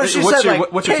 She would have said,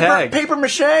 what's your tag? Paper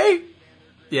mache?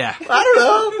 Yeah. I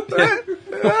don't know.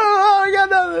 I got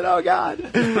nothing. Oh, God.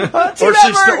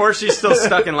 Or she's still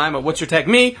stuck in Lima. What's your tag?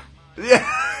 Me. Yeah.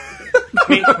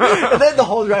 And then the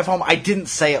whole drive home, I didn't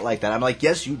say it like that. I'm like,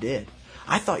 yes, you did.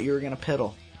 I thought you were going to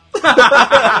piddle.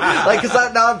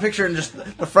 Because now I'm picturing just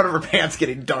the front of her pants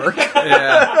getting dark.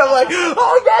 Yeah. I'm like,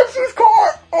 oh, God, she's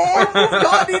caught. Oh, she's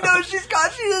caught. He knows she's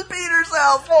caught. She just beat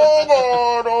herself.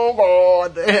 Oh,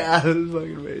 God. Yeah, it was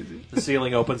fucking amazing. The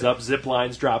ceiling opens up, zip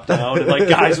lines drop down, and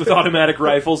guys with automatic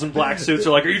rifles and black suits are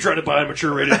like, are you trying to buy a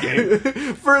mature rated game?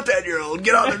 For a 10-year-old,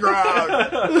 get on the ground.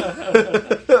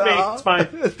 It's fine.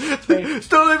 It's me. It's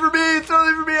totally for me. It's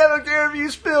totally for me. I don't care if you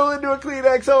spill into a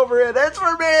Kleenex over it. It's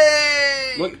for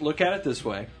me. Look at it this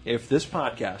way. If this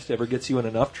podcast ever gets you in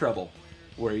enough trouble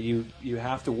where you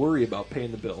have to worry about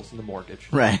paying the bills and the mortgage,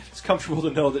 right? It's comfortable to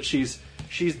know that she's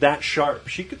that sharp.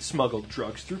 She could smuggle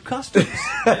drugs through customs.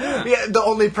 Yeah, the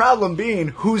only problem being,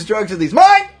 whose drugs are these?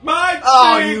 Mine! Mine!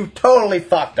 Oh, me. you totally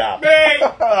fucked up. Me!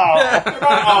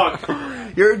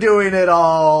 Oh. You're doing it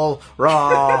all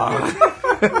wrong.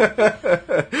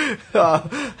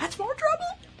 That's more trouble?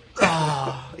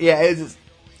 Yeah, it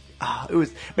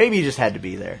was, maybe you just had to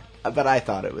be there. But I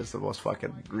thought it was the most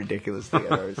fucking ridiculous thing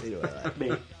I've ever seen in my life.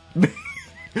 Me.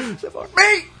 So fuck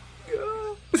me.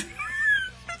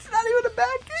 It's not even a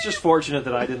bad game. It's just fortunate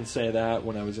that I didn't say that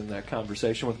when I was in that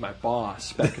conversation with my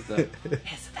boss back at the.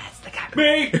 Yes, that's the guy.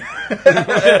 Me!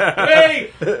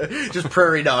 Me! Just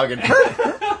prairie dogging. Did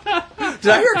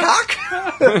I hear cock?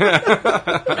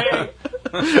 Me!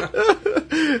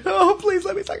 Oh, please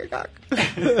let me suck a cock.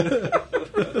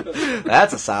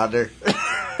 That's a sounder.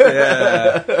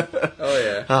 Yeah. Oh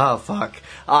yeah. Oh, fuck.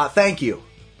 Thank you.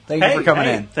 Thank you for coming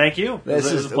in. Thank you.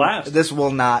 This is a blast. This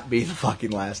will not be the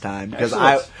fucking last time because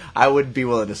Excellent. I would be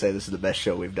willing to say this is the best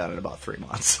show we've done in about 3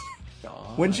 months.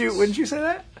 Oh, Wouldn't you say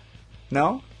that?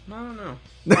 No? I don't know.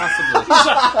 Possibly.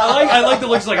 I like the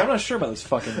looks like I'm not sure about this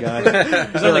fucking guy.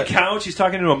 He's on the couch. He's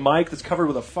talking into a mic that's covered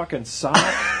with a fucking sock.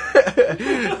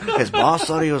 His boss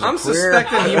thought he was I'm a queer.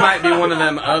 suspecting he might be one of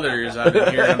them others I've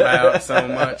been hearing about so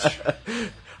much.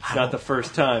 It's not the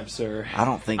first time, sir. I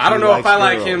don't think. I don't he know if I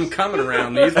likes like girls. him coming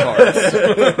around these parts.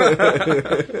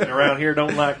 And around here,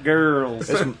 don't like girls.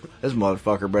 This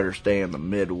motherfucker better stay in the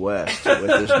Midwest with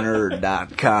this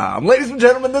nerd.com. Ladies and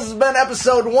gentlemen, this has been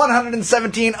episode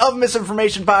 117 of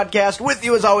Misinformation Podcast. With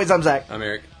you as always, I'm Zach. I'm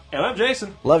Eric. And I'm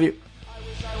Jason. Love you.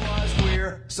 I was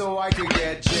queer, so I could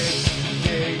get chicks,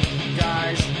 dig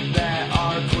guys that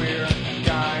are